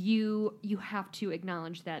you have to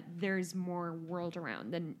acknowledge that there's more world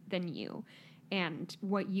around than you, and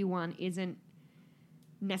what you want isn't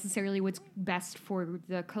necessarily what's best for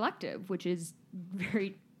the collective, which is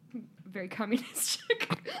very, very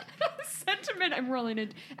communistic sentiment I'm rolling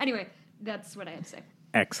in. Anyway, that's what I have to say.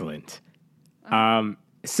 Excellent.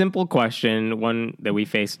 Simple question, one that we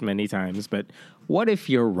faced many times, but what if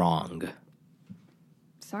you're wrong?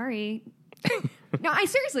 Sorry. No, I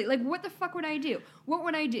seriously, like, what the fuck would I do? What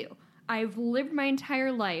would I do? I've lived my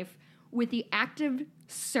entire life with the active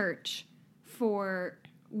search for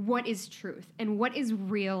what is truth and what is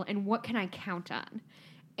real and what can I count on.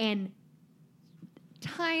 And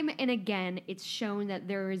time and again, it's shown that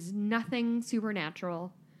there is nothing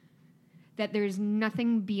supernatural, that there's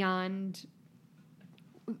nothing beyond...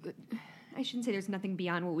 I shouldn't say there's nothing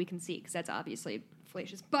beyond what we can see, because that's obviously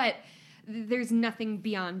fallacious, but there's nothing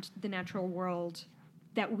beyond the natural world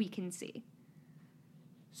that we can see.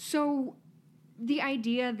 So the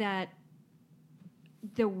idea that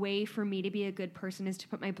the way for me to be a good person is to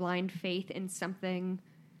put my blind faith in something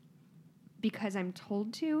because I'm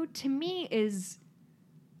told to me is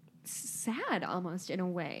sad almost, in a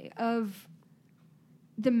way, of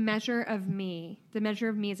the measure of me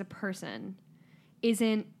as a person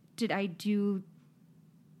isn't, did I do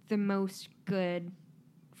the most good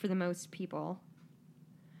for the most people?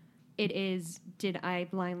 It is, did I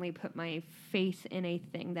blindly put my faith in a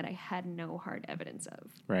thing that I had no hard evidence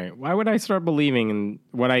of? Right. Why would I start believing in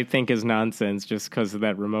what I think is nonsense just because of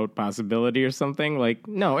that remote possibility or something? Like,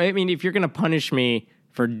 no, I mean, if you're going to punish me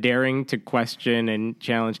for daring to question and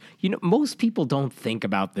challenge, most people don't think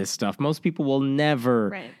about this stuff. Most people will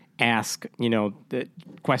never ask, the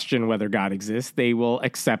question whether God exists. They will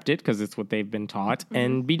accept it because it's what they've been taught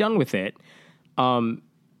and be done with it.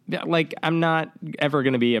 Like, I'm not ever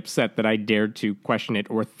going to be upset that I dared to question it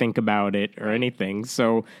or think about it or anything.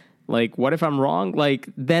 So, like, what if I'm wrong? Like,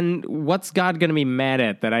 then what's God going to be mad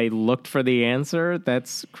at? That I looked for the answer?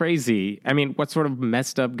 That's crazy. I mean, what sort of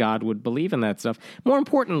messed up God would believe in that stuff? More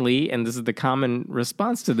importantly, and this is the common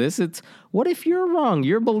response to this, it's, what if you're wrong?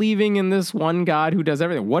 You're believing in this one God who does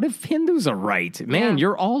everything. What if Hindus are right? Man,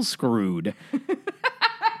 you're all screwed.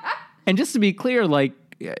 And just to be clear, like,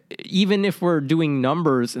 even if we're doing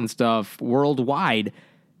numbers and stuff worldwide,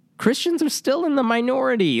 Christians are still in the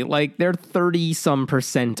minority. Like, they're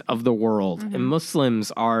 30-some% of the world. And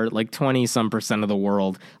Muslims are like 20-some% of the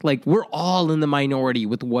world. Like, we're all in the minority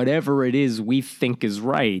with whatever it is we think is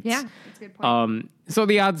right. Yeah, that's a good point. So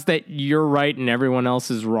the odds that you're right and everyone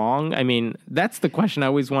else is wrong, I mean, that's the question I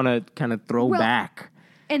always want to kind of throw back.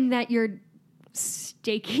 And that you're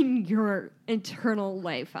staking your eternal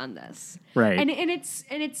life on this. Right. And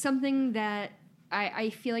it's something that I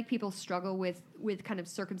feel like people struggle with kind of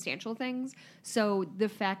circumstantial things. So the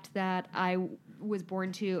fact that I was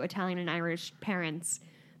born to Italian and Irish parents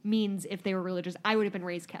means if they were religious, I would have been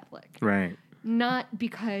raised Catholic. Right. Not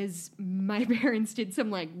because my parents did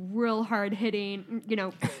some, like, real hard-hitting,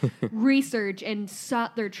 research and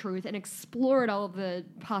sought their truth and explored all of the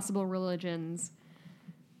possible religions.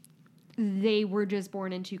 They were just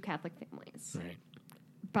born into Catholic families. Right.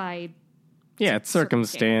 By Yeah, it's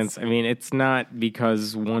circumstance. I mean, it's not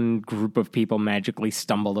because one group of people magically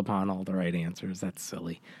stumbled upon all the right answers. That's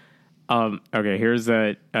silly. Okay, here's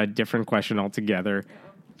a different question altogether.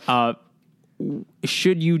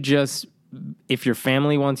 Should you just, if your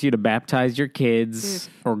family wants you to baptize your kids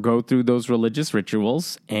or go through those religious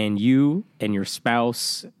rituals and you and your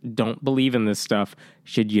spouse don't believe in this stuff,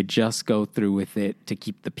 should you just go through with it to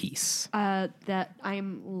keep the peace? That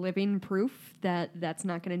I'm living proof that that's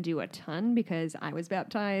not going to do a ton because I was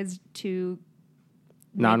baptized to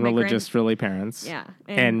Non-religious really parents. Yeah.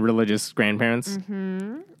 And religious grandparents.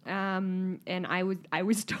 And I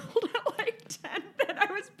was told at like 10 that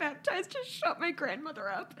I was baptized to shut my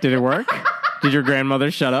grandmother up. Did it work? Did your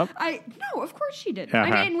grandmother shut up? No, of course she didn't.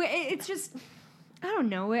 Uh-huh. I mean, it's just, I don't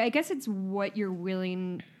know. I guess it's what you're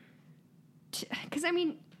willing to, because I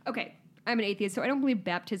mean, okay, I'm an atheist, so I don't believe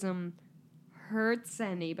baptism hurts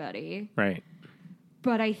anybody. Right.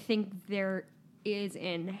 But I think there is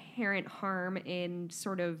inherent harm in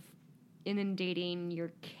sort of inundating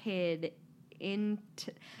your kid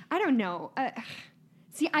into, I don't know.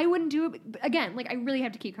 See, I wouldn't do it. Again, like, I really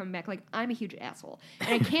have to keep coming back. Like, I'm a huge asshole. And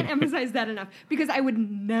I can't emphasize that enough because I would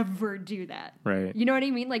never do that. Right. You know what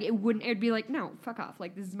I mean? Like, it'd be like, no, fuck off.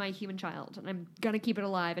 Like, this is my human child and I'm going to keep it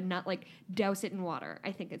alive and not, like, douse it in water.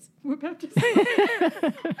 I think it's what baptism.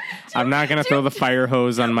 I'm not going to throw the fire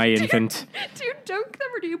hose on my infant. Do you dunk them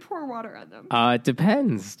or do you pour water on them? It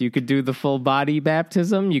depends. You could do the full body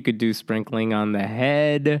baptism. You could do sprinkling on the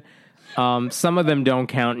head. Some of them don't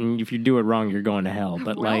count, and if you do it wrong, you're going to hell.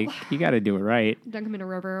 But, Well, you got to do it right. Dunk them in a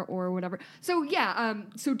river or whatever. So, yeah,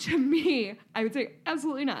 so to me, I would say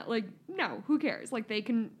absolutely not. Like, no, who cares? Like, they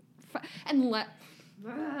can, unless,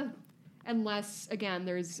 again,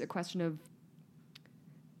 there's a question of,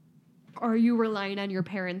 are you relying on your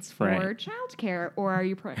parents for childcare, or are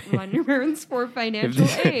you relying on your parents for financial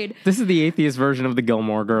aid? This is the atheist version of the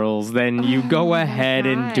Gilmore Girls. Then you go ahead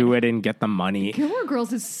and do it and get the money. Gilmore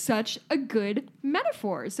Girls is such a good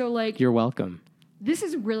metaphor. So, like, You're welcome. this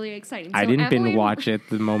is really exciting. So I didn't Emily binge watch it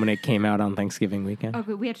the moment it came out on Thanksgiving weekend.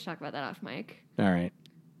 Okay, we have to talk about that off mic. All right.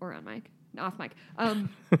 Or on mic. No, off mic.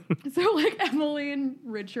 So, like, Emily and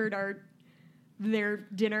Richard their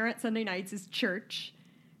dinner at Sunday nights is church.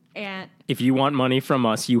 And If you want money from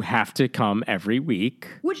us, you have to come every week.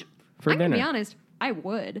 which, for I'm going to be dinner. honest, I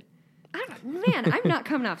would. I'm not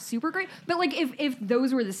coming off super great. But, like, if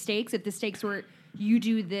those were the stakes, if the stakes were you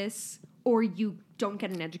do this or you don't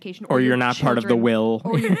get an education Or your you're not part of the children- will.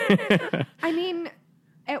 or I mean,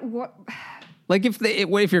 at what... Like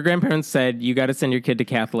if your grandparents said, you got to send your kid to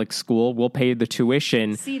Catholic school, we'll pay the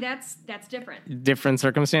tuition. See, that's different. Different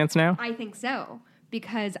circumstance now? I think so.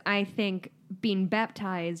 Because I think being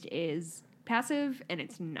baptized is passive, and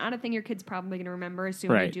it's not a thing your kid's probably going to remember,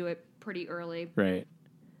 assuming you Right. do it pretty early. Right.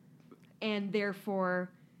 And therefore,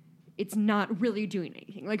 it's not really doing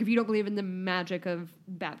anything. Like, if you don't believe in the magic of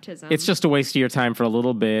baptism. It's just a waste of your time for a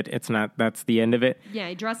little bit. It's not, that's the end of it. Yeah,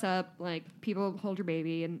 you dress up, like, people hold your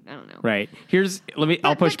baby, and I don't know. Right.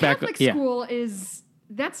 I'll push the back. Catholic Yeah. school is,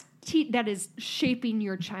 that is shaping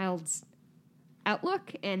your child's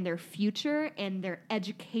outlook and their future and their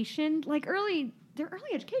education. Like, their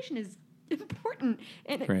early education is important.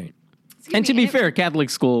 And Right. And to be fair,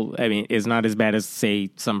 Catholic school, I mean, is not as bad as,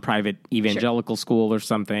 say, some private evangelical school or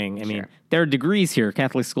something. I mean, there are degrees here.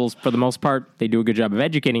 Catholic schools, for the most part, they do a good job of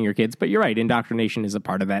educating your kids. But you're right, indoctrination is a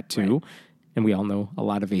part of that, too. Right. And we all know a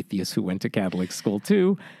lot of atheists who went to Catholic school,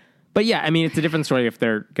 too. But yeah, I mean, it's a different story if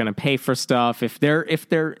they're going to pay for stuff, if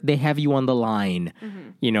they have you on the line,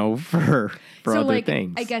 for so, other like,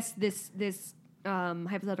 things. I guess this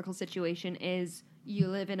hypothetical situation is you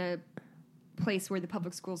live in a place where the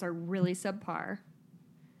public schools are really subpar,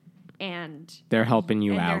 and they're helping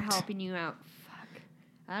you out. They're helping you out. Fuck,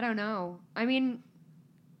 I don't know. I mean,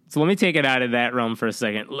 so let me take it out of that realm for a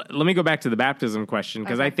second. Let me go back to the baptism question,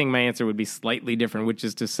 because I think my answer would be slightly different, which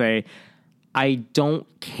is to say, I don't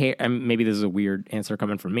care. And maybe this is a weird answer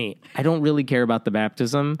coming from me. I don't really care about the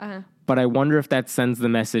baptism, but I wonder if that sends the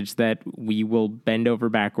message that we will bend over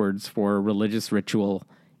backwards for a religious ritual.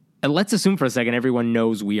 And let's assume for a second everyone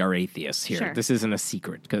knows we are atheists here. Sure. This isn't a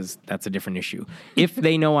secret, because that's a different issue. If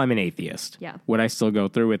they know I'm an atheist, would I still go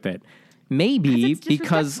through with it? Maybe,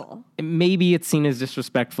 because maybe it's seen as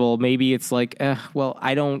disrespectful. Maybe it's like,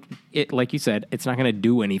 like you said, it's not going to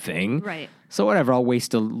do anything. Right. So whatever, I'll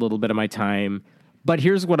waste a little bit of my time. But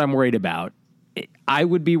here's what I'm worried about. I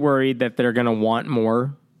would be worried that they're going to want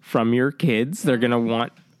more from your kids. They're going to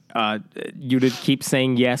want, you to keep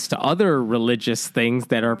saying yes to other religious things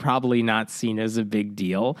that are probably not seen as a big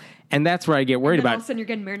deal. And that's where I get worried And then all about. of a sudden you're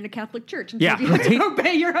getting married in a Catholic church. And Yeah, you have to right?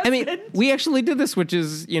 obey your I husband. mean, we actually did this, which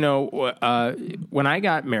is, when I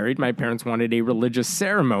got married, my parents wanted a religious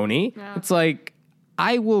ceremony. Yeah. It's like,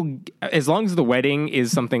 I will, as long as the wedding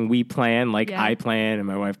is something we plan, like Yeah. I plan and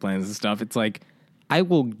my wife plans and stuff, it's like, I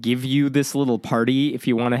will give you this little party if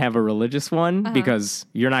you want to have a religious one because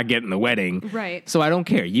you're not getting the wedding. Right. So I don't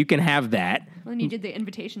care. You can have that. Well, and you did the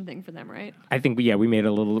invitation thing for them, right? I think, we made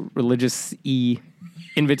a little religious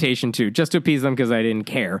invitation too, just to appease them because I didn't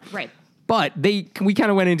care. Right. But we kind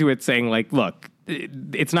of went into it saying like, look,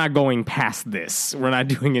 it's not going past this. We're not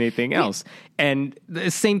doing anything else. And the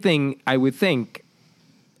same thing I would think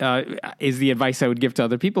is the advice I would give to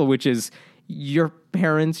other people, which is your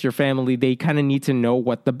parents, your family, they kind of need to know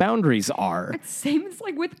what the boundaries are. Same as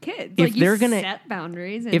like with kids. If Like they're you gonna- set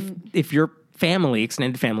boundaries. And If your family,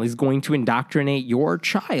 extended family, is going to indoctrinate your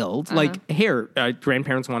child, like here,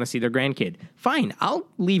 grandparents want to see their grandkid. Fine, I'll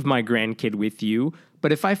leave my grandkid with you.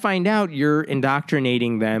 But if I find out you're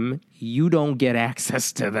indoctrinating them, you don't get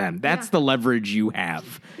access to them. That's the leverage you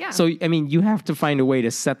have. Yeah. So, I mean, you have to find a way to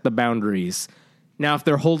set the boundaries. Now, if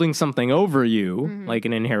they're holding something over you, like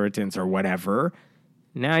an inheritance or whatever,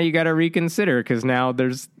 now you got to reconsider because now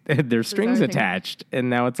there's strings other things. attached, and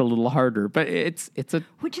now it's a little harder. But it's a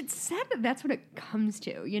which it's sad that that's what it comes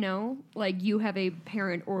to, you know? Like you have a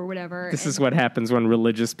parent or whatever. this and- is what happens when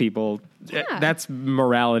religious people. Yeah. That's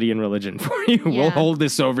morality and religion for you. Yeah. We'll hold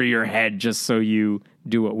this over your head just so you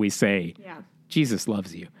do what we say. Yeah. Jesus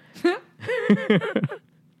loves you.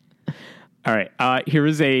 All right. Here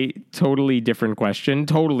is a totally different question.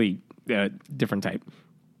 Totally different type.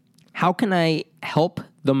 How can I help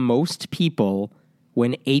the most people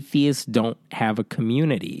when atheists don't have a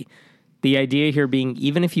community? The idea here being,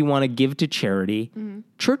 even if you want to give to charity,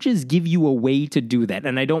 churches give you a way to do that.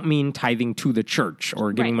 And I don't mean tithing to the church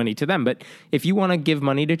or giving Right. money to them, but if you want to give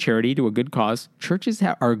money to charity, to a good cause, churches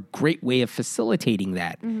are a great way of facilitating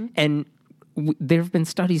that. And there have been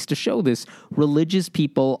studies to show this. Religious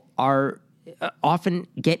people are often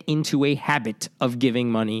get into a habit of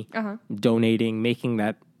giving money, donating, making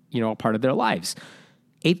that, a part of their lives.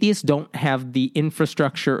 Atheists don't have the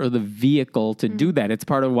infrastructure or the vehicle to do that. It's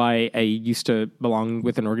part of why I used to belong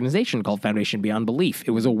with an organization called Foundation Beyond Belief.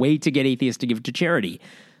 It was a way to get atheists to give to charity.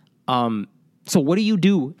 So what do you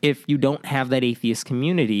do if you don't have that atheist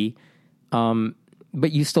community,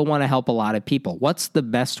 but you still want to help a lot of people? What's the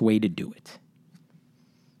best way to do it?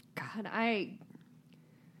 God, I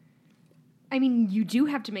mean, you do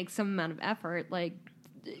have to make some amount of effort, like,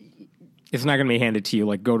 It's not going to be handed to you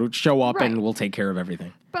like show up Right. and we'll take care of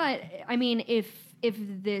everything. but I mean, if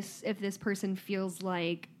this person feels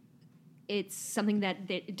like it's something that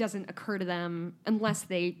it doesn't occur to them unless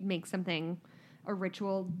they make something a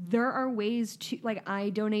ritual, there are ways to, like, I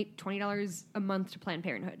donate $20 a month to Planned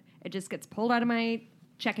Parenthood. It just gets pulled out of my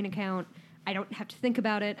checking account. I don't have to think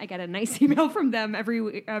about it. I get a nice email from them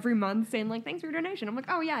every month saying, like, thanks for your donation. I'm like,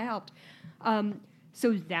 oh yeah, I helped.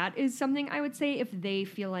 So that is something I would say if they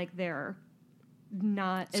feel like they're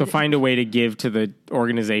not... So find a way to give to the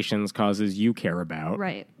organizations, causes you care about.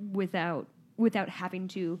 Right, without having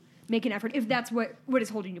to make an effort, if that's what is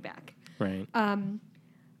holding you back. Right.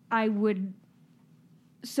 I would...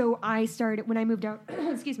 So I started, when I moved out,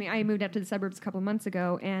 excuse me, I moved out to the suburbs a couple of months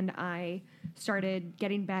ago, and I started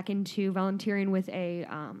getting back into volunteering with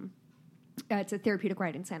it's a therapeutic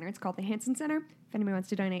riding center. It's called the Hansen Center. If anybody wants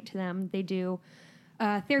to donate to them, they do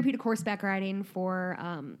therapeutic horseback riding for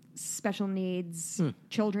special needs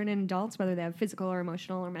children and adults, whether they have physical or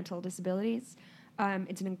emotional or mental disabilities.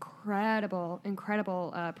 It's an incredible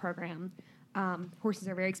program. Horses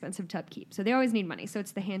are very expensive to upkeep, so they always need money. So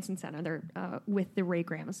it's the Hansen Center. They're with the Ray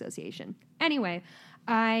Graham Association. Anyway,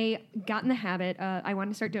 I got in the habit. I wanted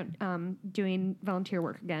to start doing volunteer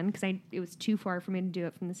work again because it was too far for me to do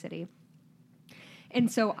it from the city. And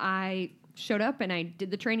so I showed up and I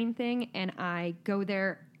did the training thing, and I go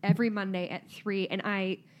there every Monday at 3.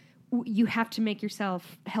 And you have to make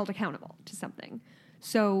yourself held accountable to something.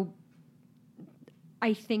 So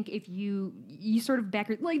I think if you sort of back,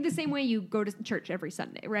 like the same way you go to church every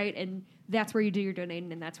Sunday, right? And that's where you do your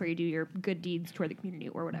donating, and that's where you do your good deeds toward the community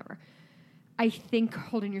or whatever. I think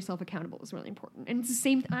holding yourself accountable is really important. And it's the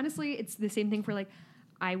same, honestly, it's the same thing for, like,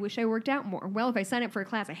 I wish I worked out more. Well, if I sign up for a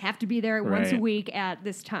class, I have to be there once a Right. week at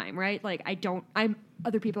this time, right? Like, I'm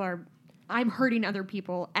hurting other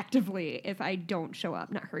people actively if I don't show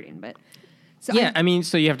up. Not hurting, but... So yeah, I mean,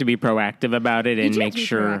 so you have to be proactive about it and do have make to be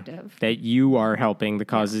sure proactive. that you are helping the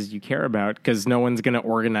causes you care about, because no one's going to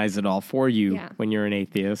organize it all for you Yeah. when you're an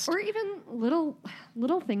atheist. Or even,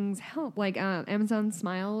 little things help. Like Amazon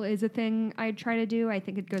Smile is a thing I try to do. I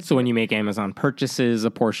think it goes. So when you make Amazon purchases,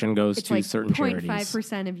 a portion goes to like certain charities.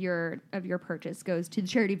 0.5% of your purchase goes to the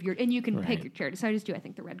charity of your, and you can pick your charity. So I just do. I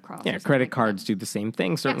think the Red Cross. Yeah, credit cards do the same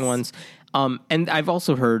thing. Certain Yes. ones, and I've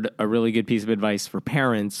also heard a really good piece of advice for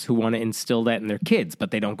parents who want to instill that in their kids,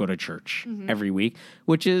 but they don't go to church Mm-hmm. every week.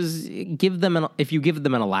 Which is if you give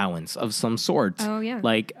them an allowance of some sort. Oh, yeah.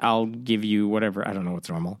 Like I'll give you whatever, I don't know what's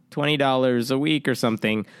normal, $20 a week or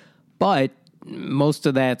something, but most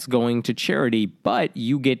of that's going to charity, but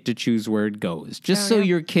you get to choose where it goes. Just so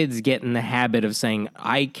your kids get in the habit of saying,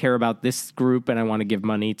 I care about this group and I want to give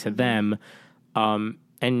money to them.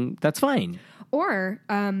 And that's fine. Or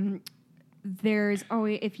there's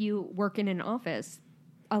always, if you work in an office,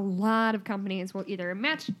 a lot of companies will either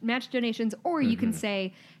match donations, or you can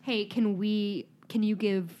say, hey, can you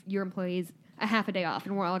give your employees a half a day off,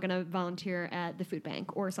 and we're all going to volunteer at the food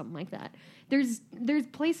bank or something like that. There's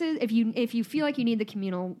places, if you feel like you need the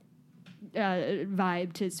communal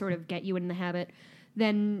vibe to sort of get you in the habit,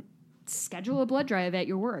 then schedule a blood drive at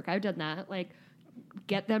your work. I've done that. Like,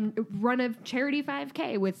 get them, run a charity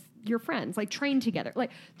 5K with your friends, like train together.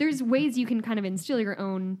 Like, there's ways you can kind of instill your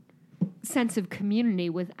own sense of community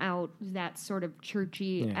without that sort of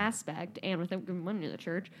churchy aspect and without giving money to the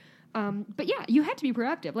church. But yeah, you had to be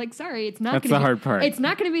proactive. Like, sorry, it's not. That's the hard part. It's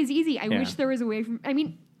not going to be as easy. I wish there was a way from. I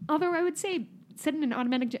mean, although I would say send an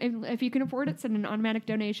automatic, if you can afford it, send an automatic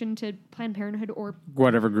donation to Planned Parenthood or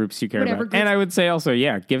whatever groups you care Whatever about. groups- And I would say also,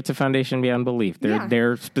 give to Foundation Beyond Belief. They're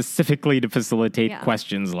there specifically to facilitate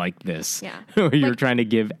questions like this. Yeah. Where you're Like- trying to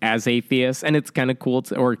give as atheists, and it's kind of cool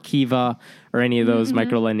to, or Kiva or any of those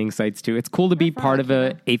micro lending sites too. It's cool to be part of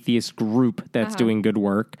a atheist group that's doing good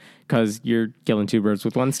work, because you're killing two birds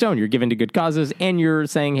with one stone. You're giving to good causes, and you're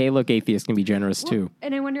saying, hey, look, atheists can be generous too.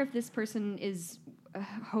 And I wonder if this person is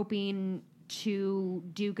hoping to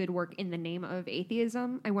do good work in the name of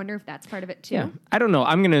atheism. I wonder if that's part of it too. Yeah. I don't know.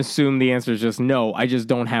 I'm going to assume the answer is just no. I just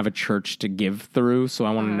don't have a church to give through, so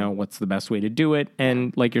I want to know what's the best way to do it.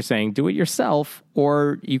 And like you're saying, do it yourself,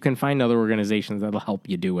 or you can find other organizations that'll help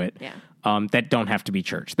you do it. Yeah. That don't have to be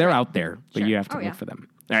church. They're out there, but you have to look for them.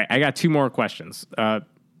 All right, I got two more questions.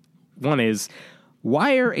 One is,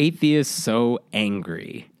 why are atheists so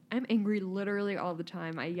angry? I'm angry literally all the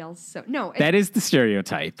time. I yell so... That is the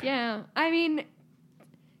stereotype. Yeah. I mean,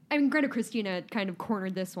 Greta Christina kind of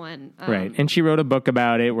cornered this one. Right. And she wrote a book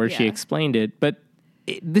about it where she explained it. But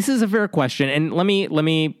this is a fair question. And let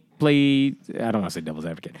me play... I don't want to say devil's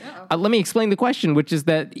advocate. Let me explain the question, which is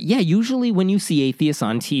that, usually when you see atheists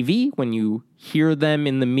on TV, when you hear them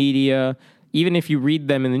in the media, even if you read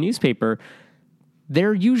them in the newspaper,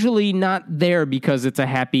 they're usually not there because it's a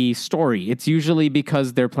happy story. It's usually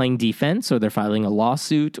because they're playing defense or they're filing a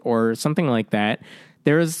lawsuit or something like that.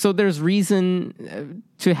 There's reason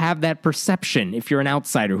to have that perception, if you're an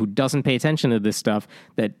outsider who doesn't pay attention to this stuff,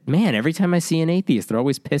 that, man, every time I see an atheist, they're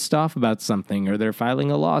always pissed off about something, or they're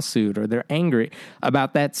filing a lawsuit, or they're angry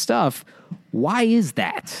about that stuff. Why is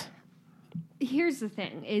that? Here's the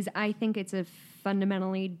thing, is I think it's a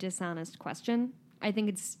fundamentally dishonest question. I think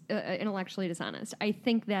it's intellectually dishonest. I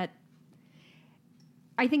think that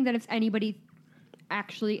if anybody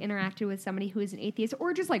actually interacted with somebody who is an atheist,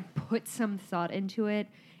 or just like put some thought into it,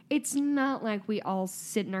 it's not like we all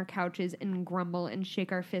sit in our couches and grumble and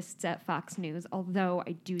shake our fists at Fox News, although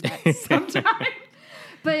I do that sometimes.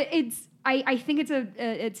 But I think it's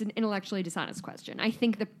an intellectually dishonest question. I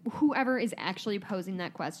think that whoever is actually posing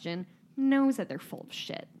that question knows that they're full of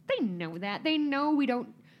shit. They know that. They know we don't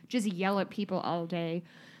just yell at people all day.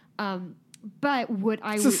 But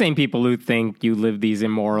it's the same people who think you live these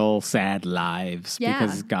immoral, sad lives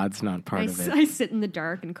because God's not part of it. I sit in the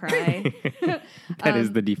dark and cry. That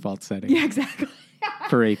is the default setting. Yeah, exactly.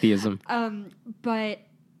 For atheism. But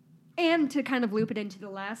to kind of loop it into the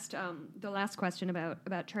last question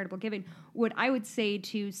about charitable giving, what I would say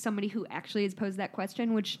to somebody who actually has posed that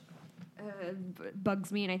question, which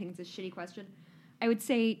bugs me and I think it's a shitty question, I would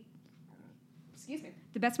say, excuse me,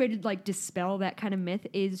 the best way to like dispel that kind of myth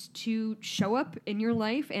is to show up in your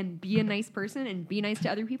life and be a nice person and be nice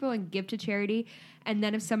to other people and give to charity. And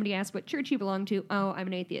then if somebody asks what church you belong to, oh, I'm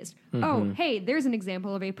an atheist. Mm-hmm. Oh, hey, there's an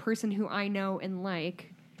example of a person who I know and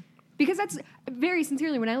like. Because that's very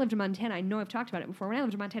sincerely, when I lived in Montana, I know I've talked about it before. When I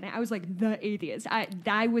lived in Montana, I was like the atheist.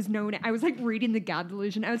 I was known, I was like reading the God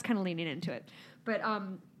Delusion. I was kind of leaning into it. But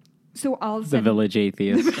so all of a sudden, the village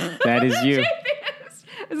atheist. That is you.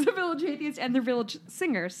 As a village atheist and the village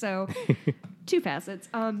singer, so two facets.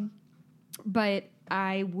 But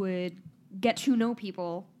I would get to know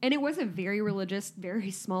people, and it was a very religious, very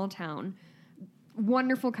small town.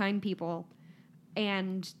 Wonderful, kind people.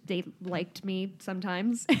 and they liked me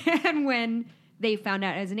sometimes. And when they found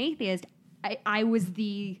out as an atheist, I was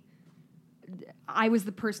the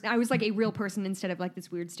person. I was like a real person instead of like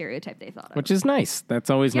this weird stereotype they thought of. Which is nice. That's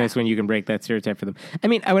always nice when you can break that stereotype for them. I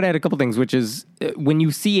mean, I would add a couple things, which is when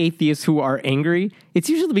you see atheists who are angry, it's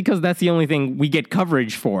usually because that's the only thing we get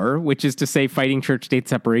coverage for, which is to say fighting church-state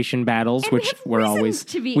separation battles, and which we're always...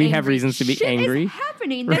 We have reasons to be Shit angry. Is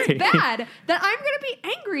happening that's bad that I'm going to be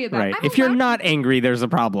angry about. Right. If you're not angry, there's a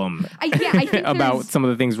problem. I think about some of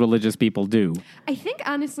the things religious people do. I think,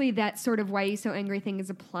 honestly, that sort of why are you so angry thing is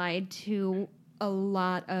applied to a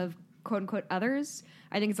lot of quote-unquote others.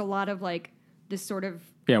 I think it's a lot of like this sort of...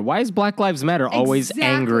 Yeah, why is Black Lives Matter always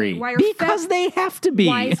angry? Because they have to be.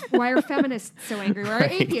 Why are feminists so angry? Why are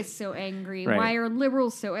atheists so angry? Right. Why are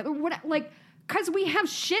liberals so... Because we have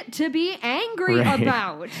shit to be angry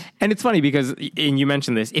about. And it's funny because, and you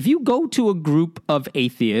mentioned this, if you go to a group of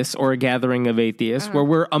atheists or a gathering of atheists where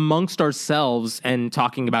we're amongst ourselves and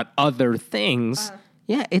talking about other things...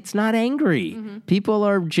 Yeah, it's not angry. Mm-hmm. People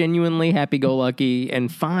are genuinely happy-go-lucky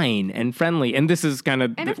and fine and friendly. And this is kind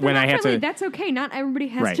of when I have to... That's okay. Not everybody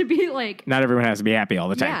has to be like... Not everyone has to be happy all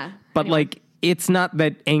the time. Yeah, but like, it's not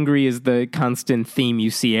that angry is the constant theme you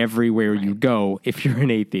see everywhere you go if you're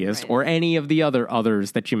an atheist or any of the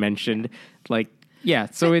others that you mentioned. Like, yeah,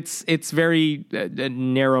 so it's very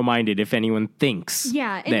narrow-minded if anyone thinks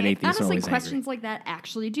that atheists honestly, are always questions angry. like that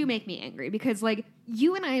actually do make me angry because, like,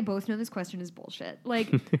 you and I both know this question is bullshit.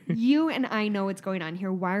 Like, you and I know what's going on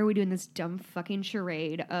here. Why are we doing this dumb fucking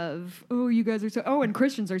charade of, oh, you guys are so... Oh, and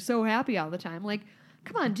Christians are so happy all the time. Like,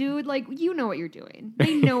 come on, dude. Like, you know what you're doing.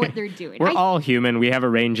 They know what they're doing. We're all human. We have a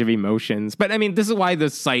range of emotions. But, I mean, this is why the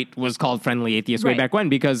site was called Friendly Atheist way back when,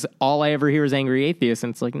 because all I ever hear is angry atheists.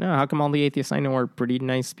 And it's like, no, how come all the atheists I know are pretty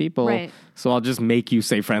nice people? Right. So I'll just make you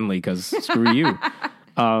say friendly because screw you.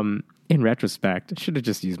 In retrospect, I should have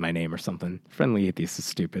just used my name or something. Friendly Atheist is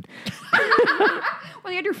stupid.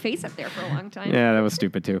 Well, you had your face up there for a long time. Yeah, that was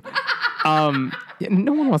stupid too.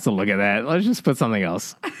 No one wants to look at that. Let's just put something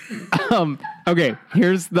else. Okay,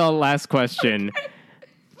 here's the last question.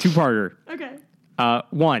 Two-parter. Okay.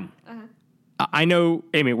 One. I know,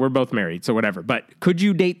 Amy, we're both married, so whatever. But could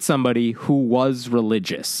you date somebody who was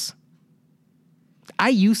religious? I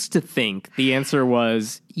used to think the answer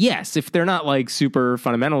was yes, if they're not like super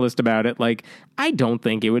fundamentalist about it, like I don't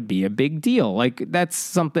think it would be a big deal. Like that's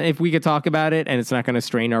something, if we could talk about it and it's not going to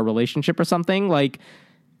strain our relationship or something, like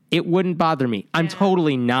it wouldn't bother me. I'm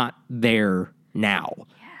totally not there now.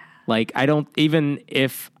 Yeah. Like I don't, even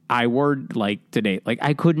if I were like to date, like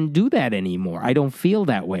I couldn't do that anymore. I don't feel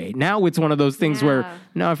that way. Now it's one of those things where,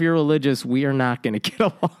 no, if you're religious, we are not going to get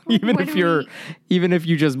along. Even if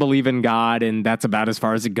you just believe in God and that's about as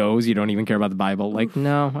far as it goes, you don't even care about the Bible. Like,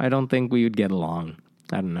 no, I don't think we would get along.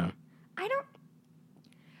 I don't know.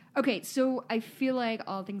 Okay, so I feel like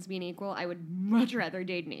all things being equal, I would much rather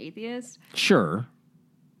date an atheist. Sure.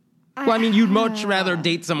 Well, I mean, you'd much rather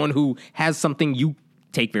date someone who has something you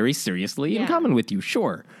take very seriously in common with you,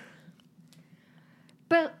 sure.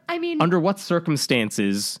 But, I mean... Under what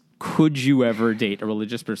circumstances could you ever date a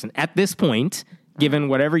religious person? At this point, given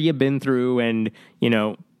whatever you've been through and, you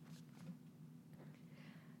know...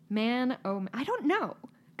 Man, I don't know.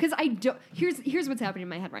 Because I don't... Here's what's happening in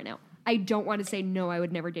my head right now. I don't want to say, no, I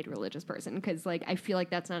would never date a religious person. Because, like, I feel like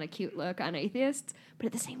that's not a cute look on atheists. But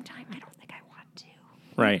at the same time, I don't think I want to.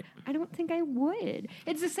 Right. I don't think I would.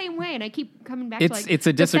 It's the same way, and I keep coming back to like it's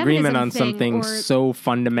a disagreement on something so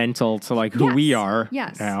fundamental to like who we are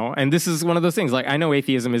now. And this is one of those things. Like I know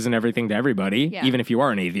atheism isn't everything to everybody, even if you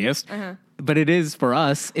are an atheist. But it is for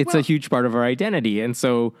us. It's a huge part of our identity, and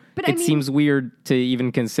so seems weird to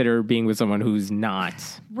even consider being with someone who's not.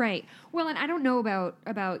 Right. Well, and I don't know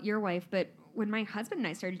about your wife, but when my husband and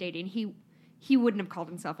I started dating, he wouldn't have called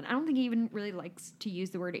himself, and I don't think he even really likes to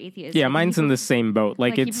use the word atheist. Yeah, mine's in the same boat.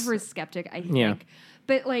 Like it's, he prefers skeptic, I think. Yeah.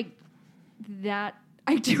 But like that,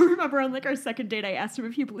 I do remember on like our second date, I asked him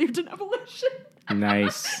if he believed in evolution.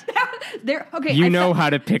 Nice. Okay. You know how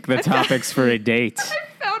to pick the topics for a date.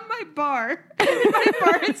 I found my bar. My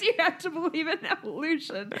bar is you have to believe in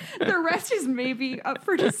evolution. The rest is maybe up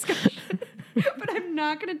for discussion. But I'm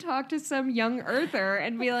not going to talk to some young earther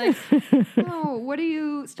and be like, "Oh, what do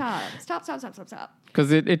you stop?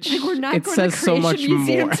 Because it like we're not it going says to so much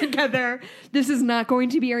museum more together. This is not going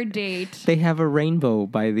to be our date." They have a rainbow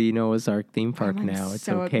by the Noah's Ark theme park now. It's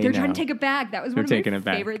okay. They're trying to take it back. That was one of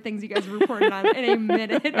my favorite things you guys reported on in a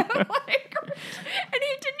minute. And he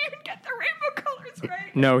didn't even get the rainbow colors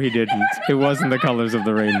right. No, he didn't. It wasn't the colors of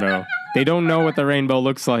the rainbow. They don't know what the rainbow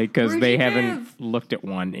looks like because they haven't looked at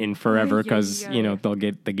one in forever because, you know, they'll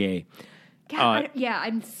get the gay. God,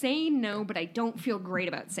 I'm saying no, but I don't feel great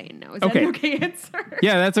about saying no. Is Okay. that an okay answer?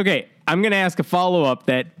 Yeah, that's okay. I'm going to ask a follow-up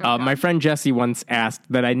that my friend Jesse once asked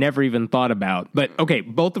that I never even thought about. But, okay,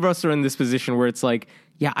 both of us are in this position where it's like,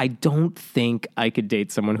 yeah, I don't think I could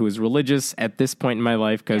date someone who is religious at this point in my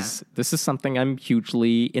life because this is something I'm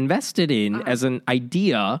hugely invested in as an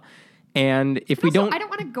idea. And if we don't... I don't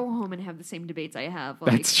want to go home and have the same debates I have.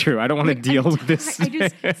 Like, that's true. I don't want to deal with this.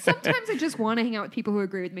 Sometimes I just want to hang out with people who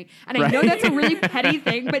agree with me. And I know that's a really petty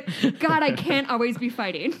thing, but God, I can't always be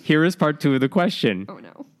fighting. Here is part 2 of the question. Oh,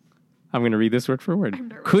 no. I'm going to read this word for word. I'm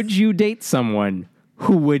nervous. Could you date someone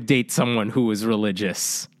who would date someone who is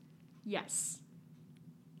religious? Yes.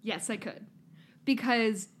 Yes, I could.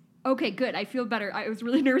 Because, okay, good. I feel better. I was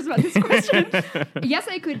really nervous about this question. Yes,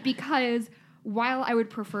 I could, because while I would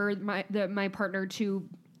prefer my partner to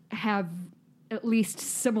have at least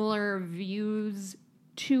similar views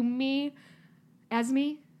to me,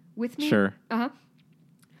 with me. Sure.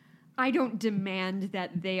 I don't demand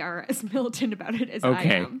that they are as militant about it as I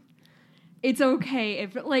Okay. am. It's okay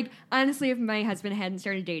if, like, honestly, if my husband hadn't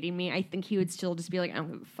started dating me, I think he would still just be like, I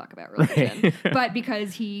don't give a fuck about religion. But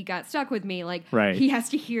because he got stuck with me, like, he has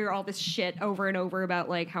to hear all this shit over and over about,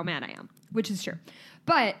 like, how mad I am, which is true.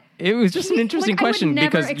 But it was just an interesting question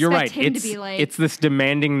because you're right. It's this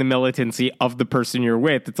demanding the militancy of the person you're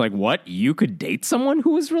with. It's like, what? You could date someone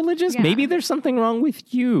who is religious? Yeah. Maybe there's something wrong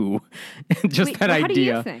with you. Just that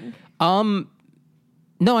idea. How do you think?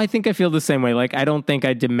 No, I think I feel the same way. Like, I don't think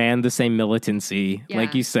I demand the same militancy, Yeah.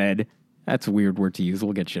 like you said. That's a weird word to use.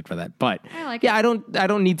 We'll get shit for that. But I like I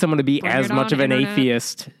don't need someone to be Bring as it much on, of an internet.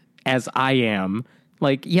 atheist as I am.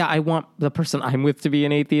 Like, yeah, I want the person I'm with to be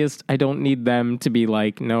an atheist. I don't need them to be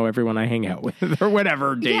like, no, everyone I hang out with or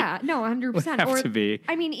whatever. Yeah, no, 100%. Have to be.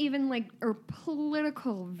 I mean, even like, or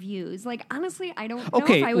political views. Like, honestly, I don't know if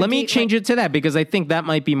Okay, I would let me date, change it to that because I think that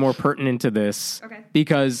might be more pertinent to this. Okay.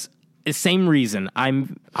 Because same reason.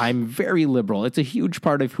 I'm very liberal. It's a huge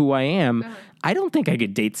part of who I am. I don't think I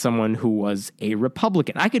could date someone who was a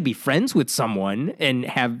Republican. I could be friends with someone and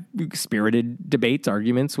have spirited debates,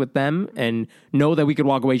 arguments with them, and know that we could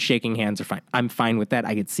walk away shaking hands or fine. I'm fine with that.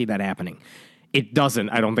 I could see that happening. It doesn't.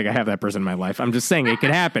 I don't think I have that person in my life. I'm just saying it could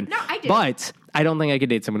happen. No, I do. But I don't think I could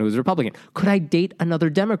date someone who was a Republican. Could I date another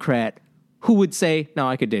Democrat who would say, no,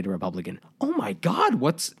 I could date a Republican? Oh my God,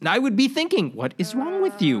 I would be thinking, what is wrong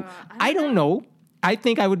with you? I don't know. I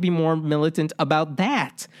think I would be more militant about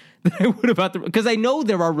that than I would about because I know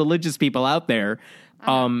there are religious people out there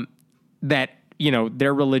that,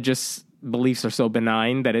 their religious beliefs are so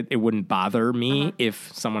benign that it wouldn't bother me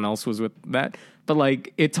if someone else was with that. But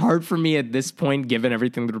like, it's hard for me at this point, given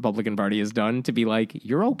everything the Republican Party has done, to be like,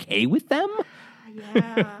 you're okay with them?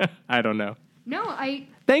 Yeah. I don't know. No,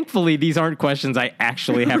 Thankfully, these aren't questions I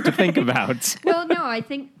actually have to think about. well, no, I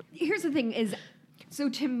think, here's the thing is, so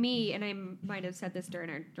to me, and I might have said this during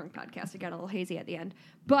our drunk podcast, it got a little hazy at the end,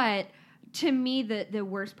 but to me, the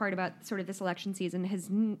worst part about sort of this election season has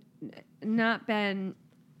not been,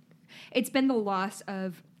 it's been the loss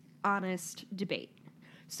of honest debate.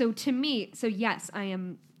 So to me, yes, I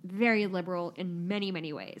am very liberal in many,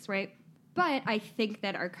 many ways, right? But I think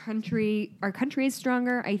that our country is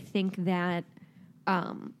stronger. I think that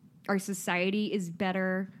our society is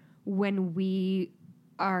better when we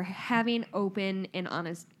are having open and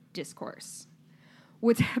honest discourse.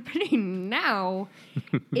 What's happening now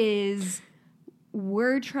is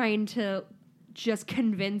we're trying to just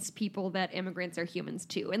convince people that immigrants are humans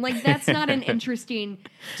too. And like, that's not an interesting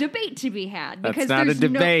debate to be had. Because That's not a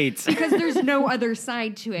debate. because there's no other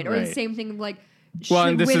side to it. Or the Right. same thing like, Well, should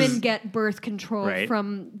and this women is- get birth control Right.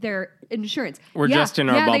 from their insurance? We're Yeah, just in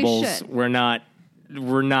our yeah, they bubbles. should.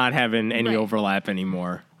 We're not having any Right. overlap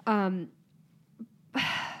anymore.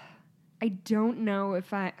 I don't know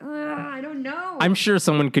if I don't know. I'm sure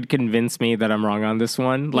someone could convince me that I'm wrong on this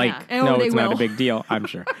one. Like, Oh, no, they it's not will. a big deal. I'm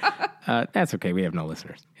sure. That's okay. We have no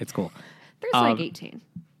listeners. It's cool. There's like 18.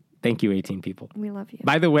 Thank you, 18 people. We love you.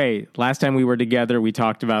 By the way, last time we were together, we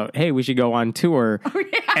talked about, hey, we should go on tour. Oh,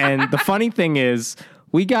 yeah. And the funny thing is,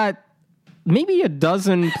 we got maybe a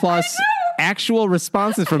dozen plus actual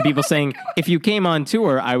responses from people saying, if you came on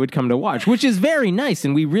tour, I would come to watch, which is very nice.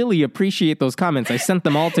 And we really appreciate those comments. I sent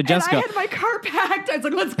them all to Jessica. And I had my car packed. I was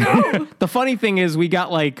like, let's go. The funny thing is, we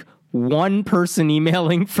got like one person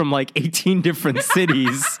emailing from like 18 different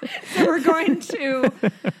cities. So we're going to,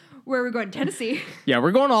 where are we going? Tennessee. Yeah,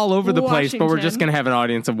 we're going all over the place, but we're just Washington. going to have an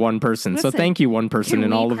audience of one person. So Listen, thank you, one person Can in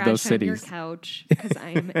we all of those crash on your cities. couch? Because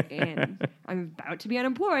I'm about to be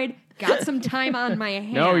unemployed. Got some time on my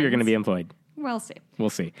hands. No, you're going to be employed. We'll see. We'll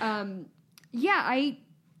see. Yeah, I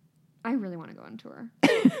really want to go on tour.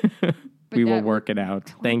 We will work it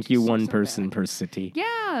out. Thank you, one person per city.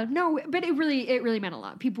 Yeah, no, but it really meant a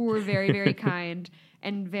lot. People were very, very kind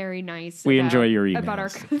and very nice. We enjoy your emails. About our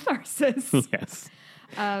catharsis. Yes.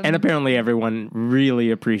 And apparently everyone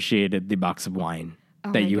really appreciated the box of wine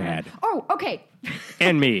that you had. Oh, okay.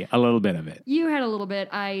 And me, a little bit of it. You had a little bit.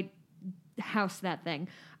 I housed that thing.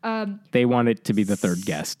 They want it to be the third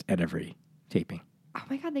guest at every taping. Oh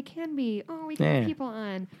my God, they can be. Oh, we can have people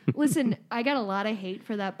on. Listen, I got a lot of hate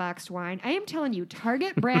for that boxed wine. I am telling you,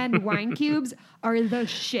 Target brand wine cubes are the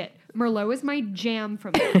shit. Merlot is my jam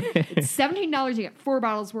from there. It's $17. You get 4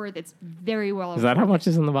 bottles worth. It's very well. Is that how much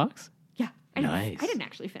is in the box? Yeah. Nice. I didn't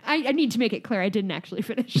actually finish. I need to make it clear I didn't actually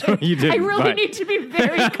finish it. No, you didn't, I really but- need to be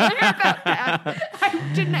very clear about that.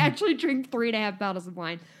 I didn't actually drink 3.5 bottles of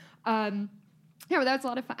wine. Yeah, but that was a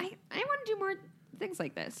lot of fun. I want to do more things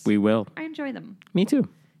like this. We will. I enjoy them. Me too.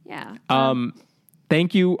 Yeah.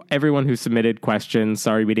 Thank you, everyone who submitted questions.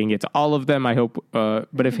 Sorry we didn't get to all of them. I hope, but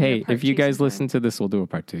if you guys listen to this, we'll do a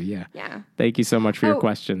part 2. Yeah. Yeah. Thank you so much for your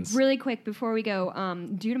questions. Really quick before we go,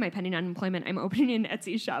 due to my pending unemployment, I'm opening an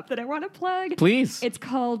Etsy shop that I want to plug. Please. It's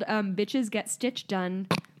called Bitches Get Stitch Done.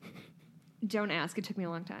 Don't ask. It took me a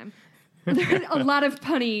long time. A lot of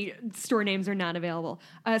punny store names are not available.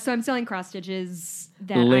 So I'm selling cross stitches.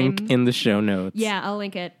 Link in the show notes. Yeah, I'll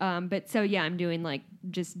link it. But so yeah, I'm doing like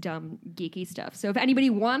just dumb geeky stuff. So if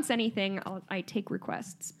anybody wants anything, I take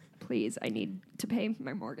requests. Please, I need to pay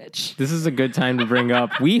my mortgage. This is a good time to bring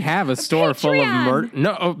up. We have a store full of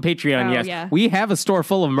Patreon. Yes, yeah. We have a store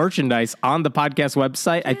full of merchandise on the podcast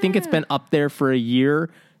website. I think it's been up there for a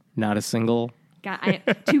year. Not a single. God,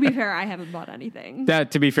 to be fair, I haven't bought anything.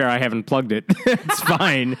 To be fair, I haven't plugged it. It's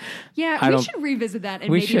fine. Yeah, we should revisit that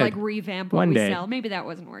and maybe like revamp what One we day. sell. Maybe that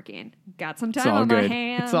wasn't working. Got some It's time all on good. my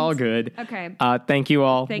hands. It's all good. Okay. Thank you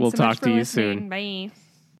all. Thanks we'll so talk much for to you listening. soon. Bye.